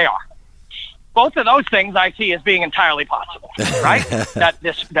understand what they are. Both of those things I see as being entirely possible, right?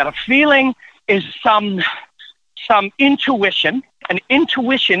 that a feeling is some intuition, an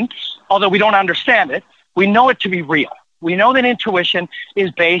intuition, although we don't understand it, we know it to be real. We know that intuition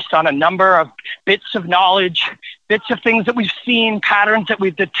is based on a number of bits of knowledge, bits of things that we've seen, patterns that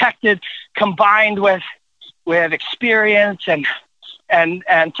we've detected, combined with experience and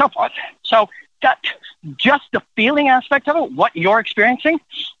so forth. So that just the feeling aspect of it, what you're experiencing,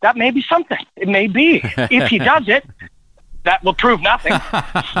 that may be something. It may be. If he does it, that will prove nothing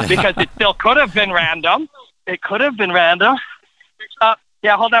because it still could have been random. It could have been random.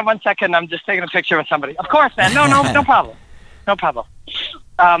 Yeah, hold on 1 second. I'm just taking a picture with somebody. Of course, man. No problem. No problem.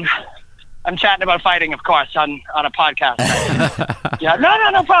 I'm chatting about fighting, of course, on a podcast. Yeah,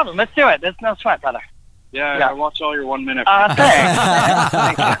 no problem. Let's do it. There's no sweat, brother. Yeah, I watch all your 1 minute. Thanks.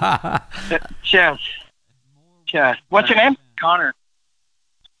 Thank you. Cheers. What's your name? Connor.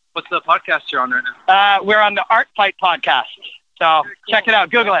 What's the podcast you're on right now? We're on the Art Fight podcast. So check it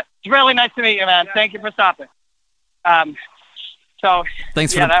out. Google it. It's really nice to meet you, man. Thank you for stopping. So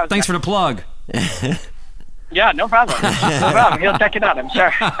thanks for the plug. Yeah, no problem. No problem. He'll check it out, I'm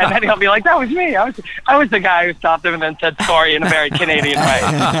sure. And then he'll be like, that was me. I was the guy who stopped him and then said sorry in a very Canadian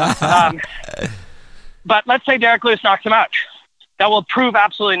way. But let's say Derek Lewis knocks him out. That will prove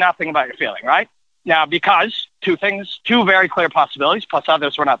absolutely nothing about your feeling, right? Now, because two very clear possibilities, plus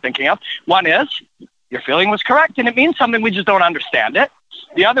others we're not thinking of. One is your feeling was correct and it means something, we just don't understand it.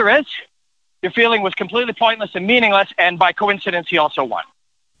 The other is your feeling was completely pointless and meaningless, and by coincidence, he also won,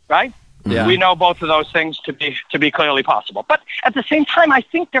 right? Yeah. We know both of those things to be clearly possible. But at the same time, I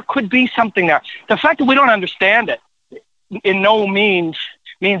think there could be something there. The fact that we don't understand it in no means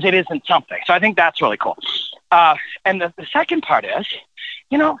it isn't something. So I think that's really cool. And the second part is,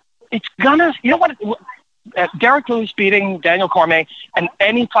 it's gonna, Derek Lewis beating Daniel Cormier, and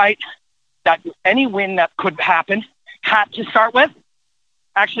any win that could happen had to start with,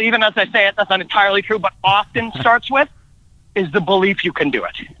 actually, even as I say it, that's not entirely true, but often starts with, is the belief you can do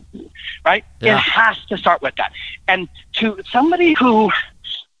it, right? Yeah. It has to start with that. And to somebody who,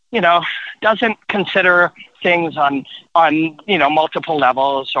 doesn't consider things on multiple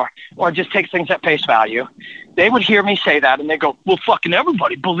levels or just takes things at face value, they would hear me say that and they go, well, fucking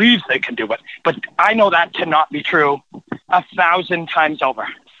everybody believes they can do it. But I know that to not be true 1,000 times over.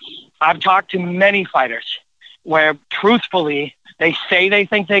 I've talked to many fighters where truthfully they say they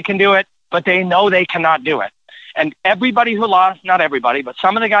think they can do it, but they know they cannot do it. And everybody who lost, not everybody, but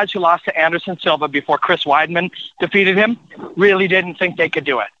some of the guys who lost to Anderson Silva before Chris Weidman defeated him really didn't think they could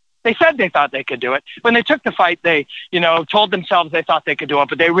do it. They said they thought they could do it. When they took the fight, they, told themselves they thought they could do it,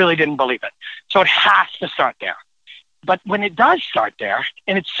 but they really didn't believe it. So it has to start there. But when it does start there,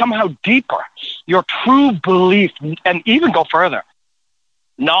 and it's somehow deeper, your true belief, and even go further,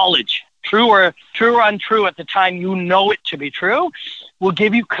 knowledge, true or untrue at the time you know it to be true, will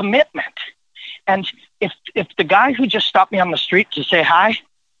give you commitment. And if the guy who just stopped me on the street to say hi,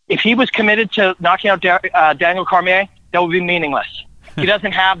 if he was committed to knocking out Daniel Cormier, that would be meaningless. He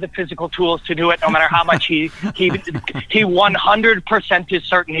doesn't have the physical tools to do it, no matter how much he 100% is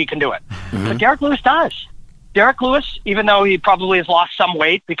certain he can do it. Mm-hmm. But Derek Lewis does. Derek Lewis, even though he probably has lost some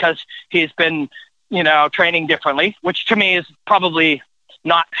weight because he's been, training differently, which to me is probably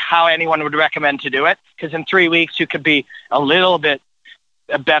not how anyone would recommend to do it, because in 3 weeks you could be a little bit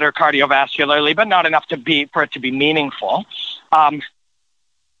better cardiovascularly, but not enough for it to be meaningful.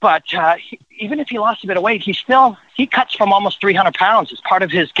 But even if he lost a bit of weight, he cuts from almost 300 pounds. It's part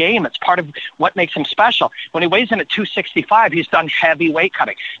of his game. It's part of what makes him special. When he weighs in at 265, he's done heavy weight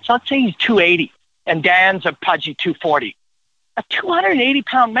cutting. So let's say he's 280 and Dan's a pudgy 240. A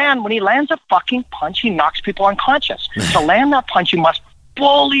 280-pound man, when he lands a fucking punch, he knocks people unconscious. To land that punch, you must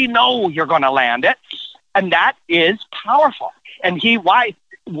fully know you're going to land it. And that is powerful. And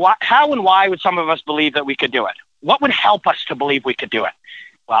how and why would some of us believe that we could do it? What would help us to believe we could do it?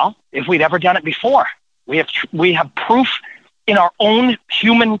 Well, if we'd ever done it before, we have proof in our own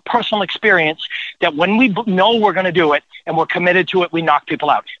human personal experience that when we know we're going to do it and we're committed to it, we knock people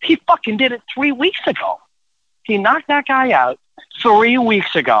out. He fucking did it 3 weeks ago. He knocked that guy out 3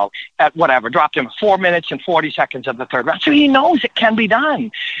 weeks ago at dropped him 4 minutes and 40 seconds of the third round. So he knows it can be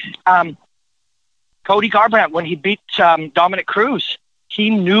done. Cody Garbrandt, when he beat Dominic Cruz, he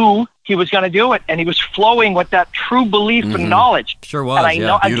knew he was going to do it, and he was flowing with that true belief and knowledge. Sure was. And I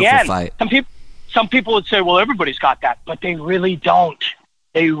know, beautiful again, fight. Some people would say, well, everybody's got that, but they really don't.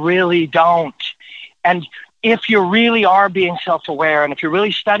 They really don't. And if you really are being self-aware, and if you're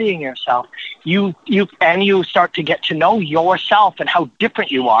really studying yourself, you start to get to know yourself and how different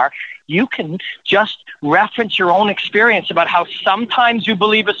you are, you can just reference your own experience about how sometimes you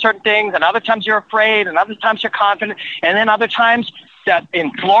believe a certain thing, and other times you're afraid, and other times you're confident, and then other times that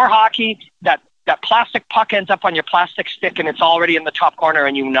in floor hockey, that plastic puck ends up on your plastic stick and it's already in the top corner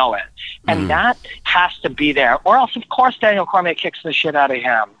and you know it. And that has to be there. Or else, of course, Daniel Cormier kicks the shit out of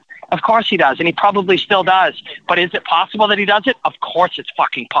him. Of course he does, and he probably still does. But is it possible that he does it? Of course it's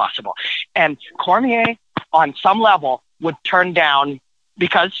fucking possible. And Cormier, on some level, would turn down,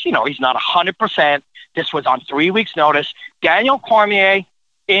 because, he's not 100%. This was on 3 weeks' notice. Daniel Cormier,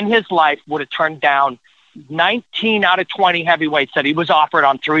 in his life, would have turned down 19 out of 20 heavyweights that he was offered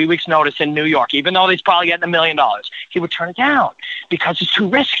on 3 weeks' notice in New York, even though he's probably getting $1 million, he would turn it down because it's too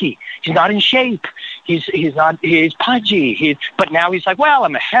risky. He's not in shape. He's pudgy. But now he's like, well,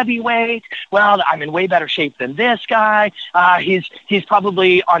 I'm a heavyweight. Well, I'm in way better shape than this guy. He's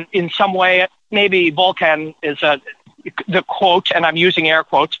probably in some way, maybe Volkan is the quote, and I'm using air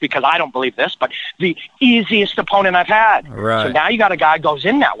quotes because I don't believe this, but the easiest opponent I've had. Right. So now you got a guy goes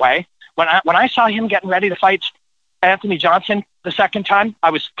in that way. When I saw him getting ready to fight Anthony Johnson the second time, I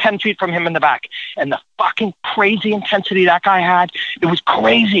was 10 feet from him in the back. And the fucking crazy intensity that guy had, it was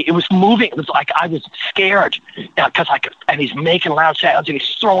crazy. It was moving. It was like I was scared and he's making loud sounds and he's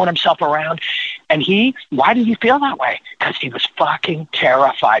throwing himself around. And why did he feel that way? Because he was fucking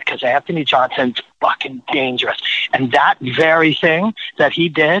terrified because Anthony Johnson's fucking dangerous. And that very thing that he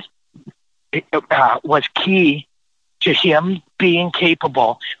did was key to him being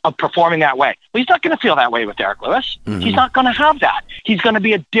capable of performing that way. Well, he's not going to feel that way with Derek Lewis. Mm-hmm. He's not going to have that. He's going to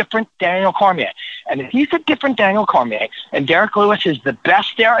be a different Daniel Cormier. And if he's a different Daniel Cormier and Derek Lewis is the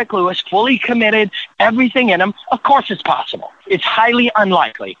best Derek Lewis, fully committed, everything in him, of course it's possible. It's highly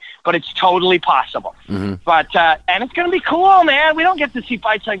unlikely, but it's totally possible. Mm-hmm. But and it's going to be cool, man. We don't get to see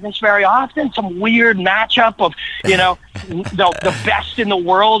fights like this very often. Some weird matchup of, the best in the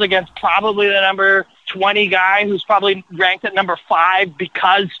world against probably the number 20 guy who's probably ranked at number 5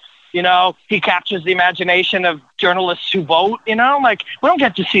 because, he captures the imagination of journalists who vote, we don't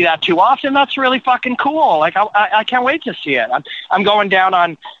get to see that too often. That's really fucking cool. Like, I can't wait to see it. I'm going down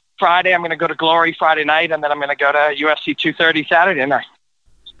on Friday. I'm going to go to Glory Friday night, and then I'm going to go to UFC 230 Saturday night.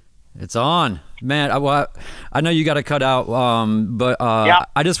 It's on. Man, I know you got to cut out, but yeah.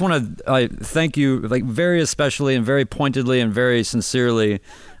 I just want to thank you, very especially and very pointedly and very sincerely,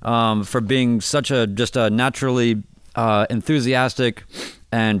 for being such a naturally enthusiastic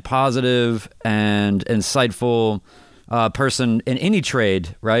and positive and insightful person in any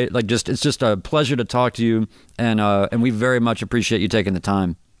trade, right? It's just a pleasure to talk to you, and we very much appreciate you taking the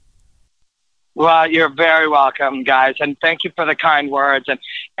time. Well, you're very welcome, guys, and thank you for the kind words.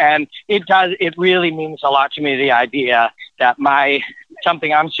 And it really means a lot to me, the idea that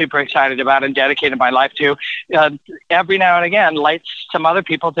something I'm super excited about and dedicated my life to, every now and again lights some other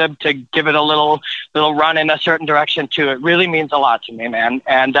people to give it a little run in a certain direction too. It really means a lot to me, man.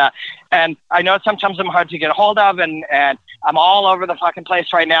 And I know sometimes I'm hard to get a hold of, and I'm all over the fucking place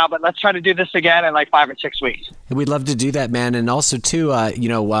right now, but let's try to do this again in 5 or 6 weeks. We'd love to do that, man. And also too, the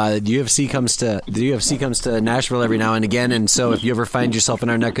UFC comes to Nashville every now and again. And so if you ever find yourself in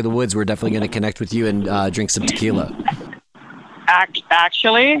our neck of the woods, we're definitely going to connect with you and drink some tequila.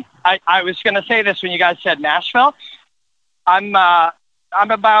 Actually, I was going to say this when you guys said Nashville. I'm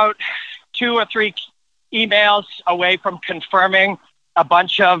about 2 or 3 emails away from confirming a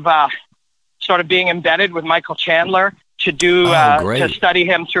bunch of sort of being embedded with Michael Chandler to do to study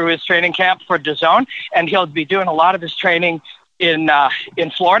him through his training camp for DAZN, and he'll be doing a lot of his training in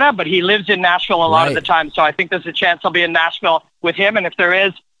Florida, but he lives in Nashville a lot of the time. So I think there's a chance I'll be in Nashville with him, and if there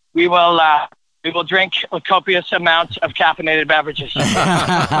is, we will drink copious amounts of caffeinated beverages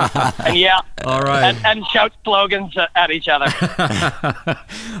and yell, all right, and shout slogans at each other.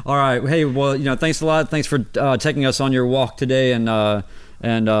 All right. Hey, well, thanks a lot. Thanks for taking us on your walk today, and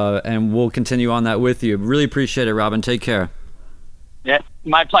we'll continue on that with you. Really appreciate it, Robin. Take care. Yeah,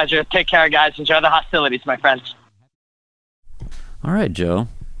 my pleasure. Take care, guys. Enjoy the hostilities, my friends. All right, Joe.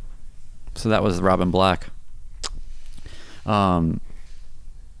 So that was Robin Black.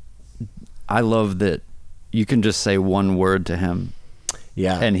 I love that you can just say one word to him,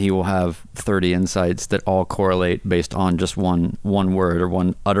 and he will have 30 insights that all correlate based on just one word or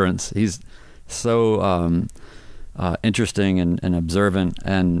one utterance. He's so interesting and observant,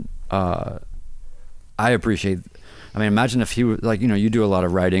 and I appreciate. I mean, imagine if he was you do a lot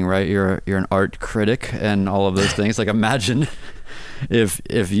of writing, right? You're an art critic and all of those things. Imagine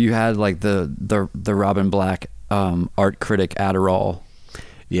if you had the Robin Black art critic Adderall.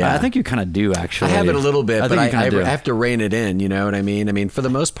 Yeah, I think you kind of do, actually. I have it a little bit, but I have to rein it in. You know what I mean? I mean, for the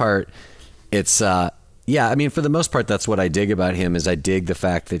most part, it's for the most part, that's what I dig about him. Is I dig the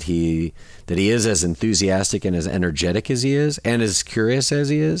fact that he is as enthusiastic and as energetic as he is, and as curious as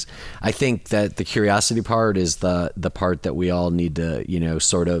he is. I think that the curiosity part is the part that we all need to,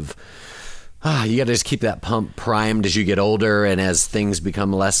 sort of. You got to just keep that pump primed as you get older, and as things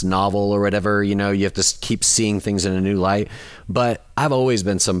become less novel or whatever, you have to keep seeing things in a new light. But I've always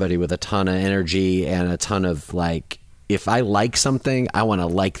been somebody with a ton of energy and a ton of if I like something, I want to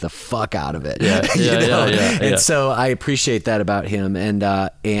like the fuck out of it. And so I appreciate that about him. And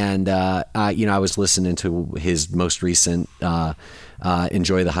I was listening to his most recent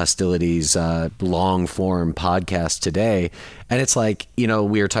Enjoy the Hostilities long form podcast today. And it's like, we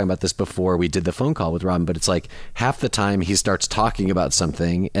were talking about this before we did the phone call with Robin, but it's like half the time he starts talking about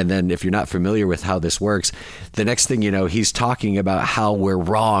something, and then if you're not familiar with how this works, the next thing you know, he's talking about how we're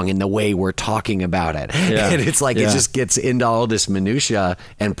wrong in the way we're talking about it. Yeah. And it's like it just gets into all this minutia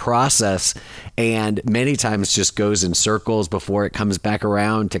and process, and many times just goes in circles before it comes back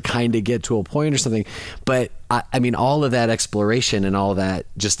around to kind of get to a point or something. But I mean, all of that exploration and all that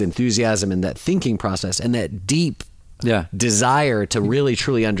just enthusiasm and that thinking process and that deep desire to really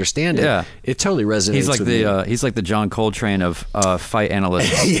truly understand it. It totally resonates. He's like the John Coltrane of fight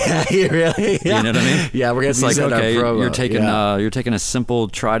analysts. He really. Yeah. You know what I mean? Yeah, we're gonna it's like, that okay, our promo. you're taking a simple,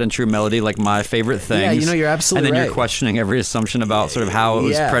 tried and true melody, like my favorite things. Yeah, you're absolutely and then right. you're questioning every assumption about sort of how it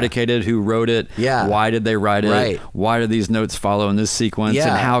was predicated, who wrote it, why did they write it, why do these notes follow in this sequence,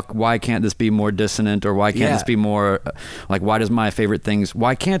 and why can't this be more dissonant, or why can't this be more like, why does my favorite things,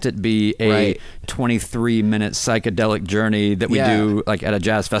 why can't it be a 23-minute psychedelic journey that we do like at a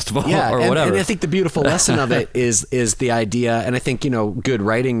jazz festival or whatever. And I think the beautiful lesson of it is the idea, and I think good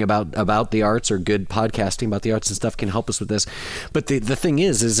writing about the arts or good podcasting about the arts and stuff can help us with this. But the thing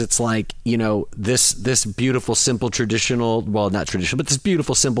is it's like, this beautiful, simple, traditional, well, not traditional, but this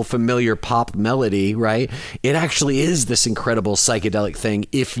beautiful, simple, familiar pop melody, right? It actually is this incredible psychedelic thing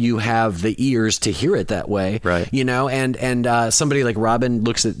if you have the ears to hear it that way, right? And somebody like Robin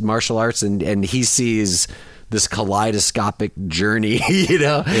looks at martial arts and he sees this kaleidoscopic journey,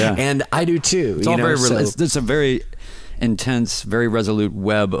 and I do too. It's all it's a very intense, very resolute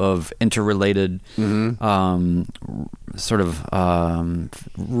web of interrelated sort of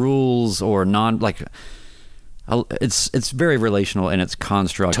rules or it's very relational in its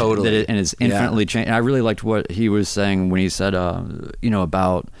construct. Totally. And it's infinitely changed. I really liked what he was saying when he said,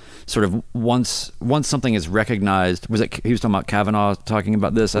 about sort of once something is recognized. He was talking about Kavanaugh talking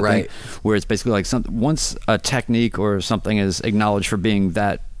about this, I think, where it's basically like once a technique or something is acknowledged for being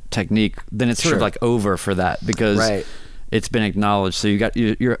that technique, then it's sort of like over for that because it's been acknowledged. So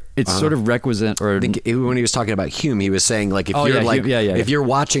it's sort of requisite. Or I think when he was talking about Hume, he was saying like if you're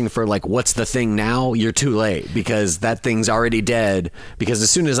watching for like what's the thing now, you're too late because that thing's already dead. Because as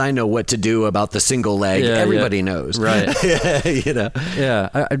soon as I know what to do about the single leg, everybody knows, right? Yeah,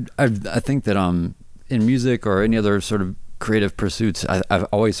 I think that in music or any other sort of creative pursuits, I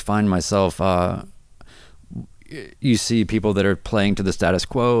always find myself. You see people that are playing to the status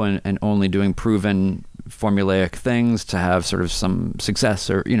quo and only doing proven formulaic things to have sort of some success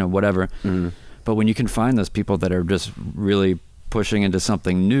or whatever. But when you can find those people that are just really pushing into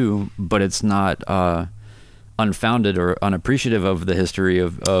something new, but it's not unfounded or unappreciative of the history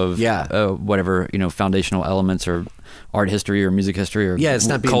of whatever foundational elements or art history or music history or it's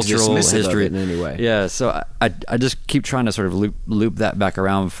not being cultural history in any way. So I just keep trying to sort of loop that back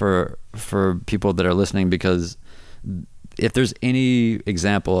around for people that are listening, because if there's any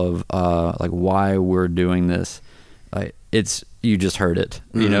example of like why we're doing this, it's you just heard it.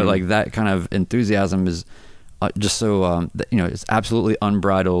 Like that kind of enthusiasm is just so it's absolutely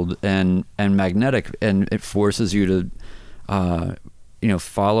unbridled and magnetic, and it forces you to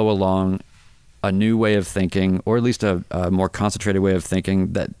follow along a new way of thinking, or at least a more concentrated way of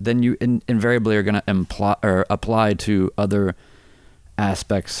thinking that then you invariably are going to apply to other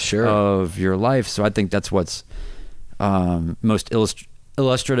aspects of your life. So I think that's what's most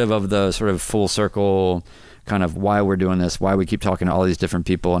illustrative of the sort of full circle kind of why we're doing this, why we keep talking to all these different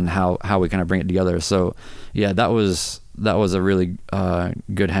people, and how we kind of bring it together. So that was a really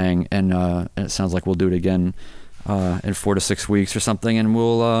good hang, and it sounds like we'll do it again in 4 to 6 weeks or something, and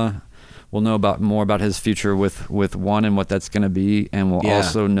we'll know more about his future with One and what that's going to be, and we'll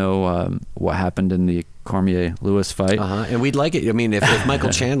also know what happened in the Cormier-Lewis fight. And we'd like it. I mean, if Michael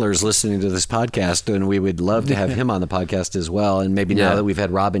Chandler is listening to this podcast, then we would love to have him on the podcast as well. And maybe now that we've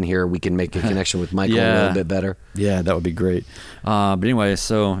had Robin here, we can make a connection with Michael a little bit better. Yeah, that would be great. But anyway,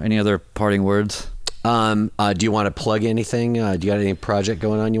 so any other parting words? Do you want to plug anything? Do you got any project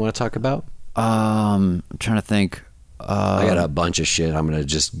going on you want to talk about? I'm trying to think. I got a bunch of shit I'm gonna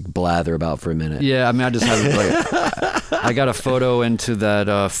just blather about for a minute. Yeah, I mean, I just have I got a photo into that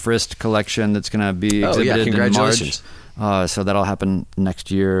Frist collection that's gonna be exhibited in March. So that'll happen next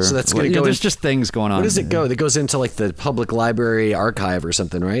year. So that's gonna go. There's just things going on. Where does it go? That goes into like the public library archive or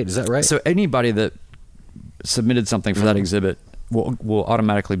something, right? Is that right? So anybody that submitted something for that exhibit will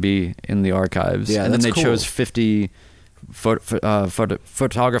automatically be in the archives. Yeah, and then they cool. chose 50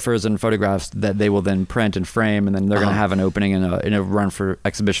 photographers and photographs that they will then print and frame, and then they're going to have an opening and a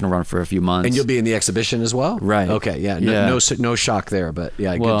exhibition run for a few months. And you'll be in the exhibition as well, right? Okay, yeah. No shock there, but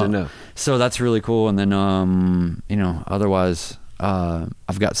good to know. So that's really cool. And then otherwise,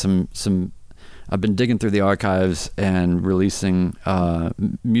 I've got some. I've been digging through the archives and releasing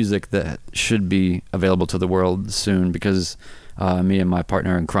music that should be available to the world soon, because me and my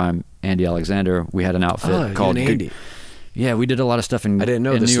partner in crime, Andy Alexander, we had an outfit called Andy. Yeah, we did a lot of stuff in, I didn't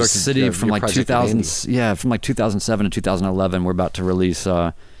know in this New York was City your from like project 2000. Yeah, from like 2007 to 2011. We're about to release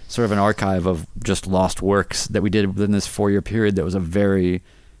sort of an archive of just lost works that we did within this 4-year period. That was a very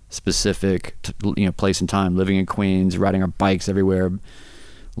specific, place and time. Living in Queens, riding our bikes everywhere,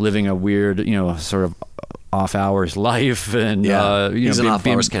 living a weird, sort of off hours life, and he's an off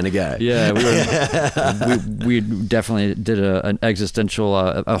hours kind of guy. Yeah, we definitely did an existential.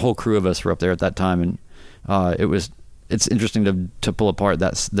 A whole crew of us were up there at that time, and it's interesting to pull apart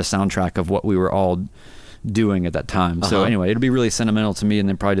the soundtrack of what we were all doing at that time. So anyway, it'll be really sentimental to me, and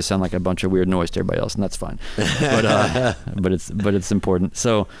then probably just sound like a bunch of weird noise to everybody else, and that's fine. But it's important.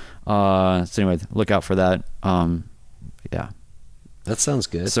 So anyway, look out for that. Yeah. That sounds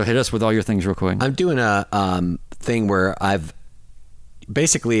good. So hit us with all your things real quick. I'm doing a thing where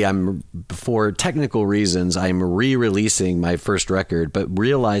for technical reasons, I'm re-releasing my first record, but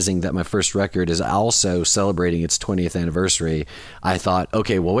realizing that my first record is also celebrating its 20th anniversary, I thought,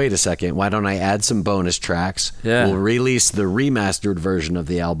 okay, well, wait a second. Why don't I add some bonus tracks? Yeah. We'll release the remastered version of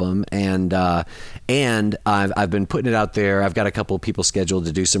the album, and I've been putting it out there. I've got a couple of people scheduled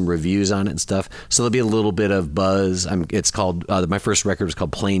to do some reviews on it and stuff, so there'll be a little bit of buzz. It's called my first record was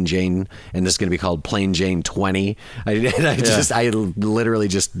called Plain Jane, and this is going to be called Plain Jane 20. I literally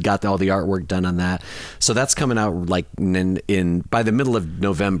just got all the artwork done on that, so that's coming out like in by the middle of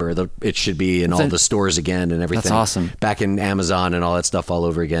November. It should be in all the stores again and everything. That's awesome. Back in Amazon and all that stuff all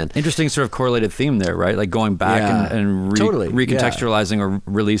over again. Interesting sort of correlated theme there, right? Like going back and totally. recontextualizing or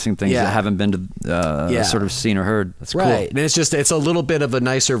releasing things that haven't been to sort of seen or heard. That's right. cool. And it's a little bit of a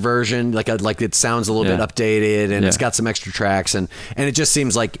nicer version, like it sounds a little bit updated, and it's got some extra tracks, and it just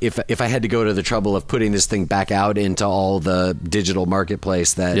seems like if I had to go to the trouble of putting this thing back out into all the digital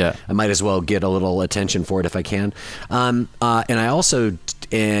marketplace, that I might as well get a little attention for it if I can. And I also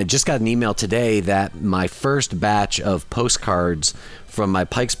just got an email today that my first batch of postcards from my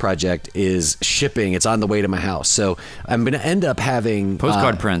Pikes project is shipping. It's on the way to my house. So I'm going to end up having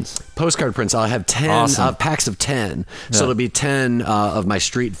postcard prints. Postcard prints. I'll have 10 packs of 10. So it'll be 10 of my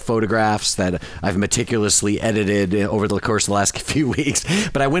street photographs that I've meticulously edited over the course of the last few weeks.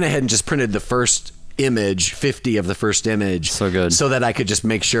 But I went ahead and just printed the first image, 50 of the first image, so good, so that I could just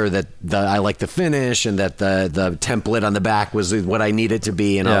make sure that I like the finish and that the template on the back was what I need it to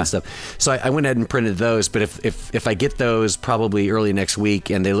be and all that stuff. So I went ahead and printed those. But if I get those probably early next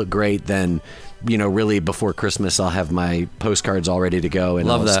week and they look great, then really before Christmas I'll have my postcards all ready to go, and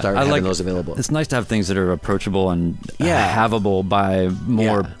I'll start having those available. It's nice to have things that are approachable and havable by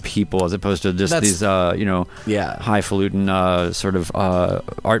more people, as opposed to just these highfalutin sort of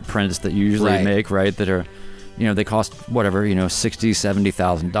art prints that you usually make, right? That are they cost whatever,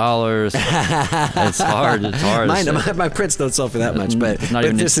 $60,000-$70,000. It's hard. My prints don't sell for that much, but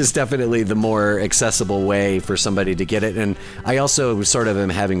this is definitely the more accessible way for somebody to get it. And I also sort of am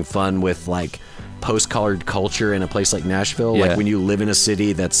having fun with like postcard culture in a place like Nashville. Like when you live in a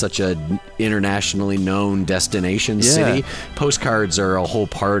city that's such a internationally known destination city, postcards are a whole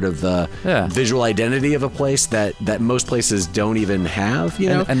part of the visual identity of a place that most places don't even have,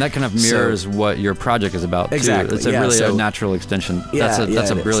 and that kind of mirrors what your project is about too. Exactly. It's a natural extension.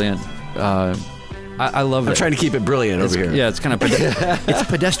 That's a brilliant I love it. I'm trying to keep it brilliant over here. Yeah, it's kind of it's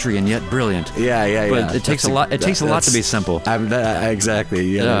pedestrian yet brilliant. But it takes a lot. It takes a lot to be simple.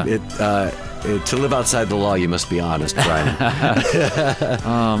 Exactly. Yeah. To live outside the law, you must be honest, Brian.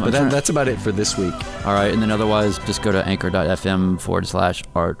 But that's about it for this week. All right, and then otherwise, just go to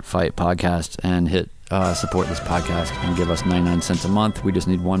anchor.fm/artfightpodcast and hit support this podcast and give us 99 cents a month. We just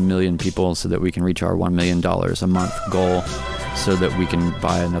need 1 million people so that we can reach our $1 million a month goal, so that we can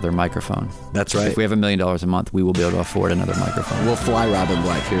buy another microphone. That's right. If we have $1 million a month, we will be able to afford another microphone. We'll fly Robin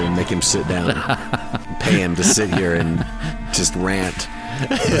Black here and make him sit down, pay him to sit here and just rant.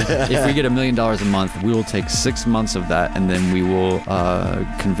 If we get $1 million a month, we will take 6 months of that, and then we will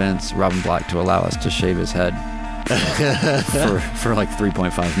convince Robin Black to allow us to shave his head for like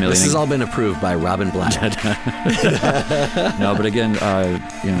 $3.5 million. This has all been approved by Robin Black. No, but again,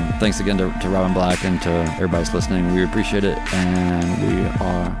 thanks again to Robin Black and to everybody's listening. We appreciate it, and we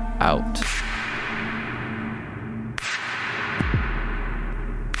are out.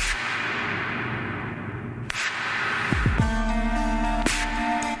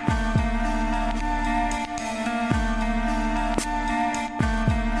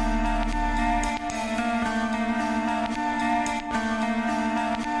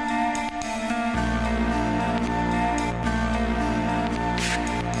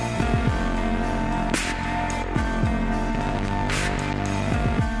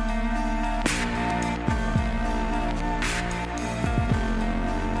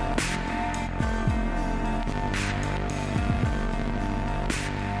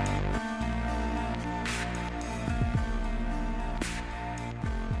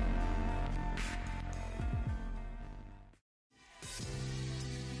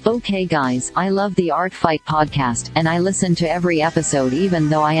 Okay guys, I love the Art Fight podcast, and I listen to every episode even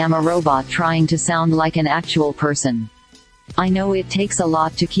though I am a robot trying to sound like an actual person. I know it takes a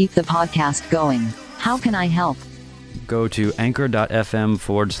lot to keep the podcast going. How can I help? Go to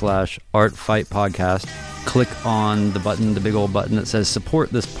anchor.fm/Art Fight Podcast. Click on the button, the big old button that says support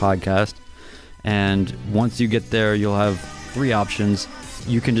this podcast. And once you get there, you'll have 3 options.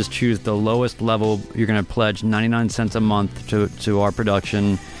 You can just choose the lowest level. You're going to pledge 99 cents a month to our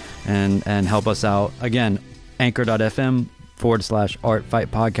production and help us out. Again, anchor.fm/Art Fight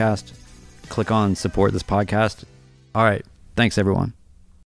Podcast. Click on support this podcast. All right. Thanks, everyone.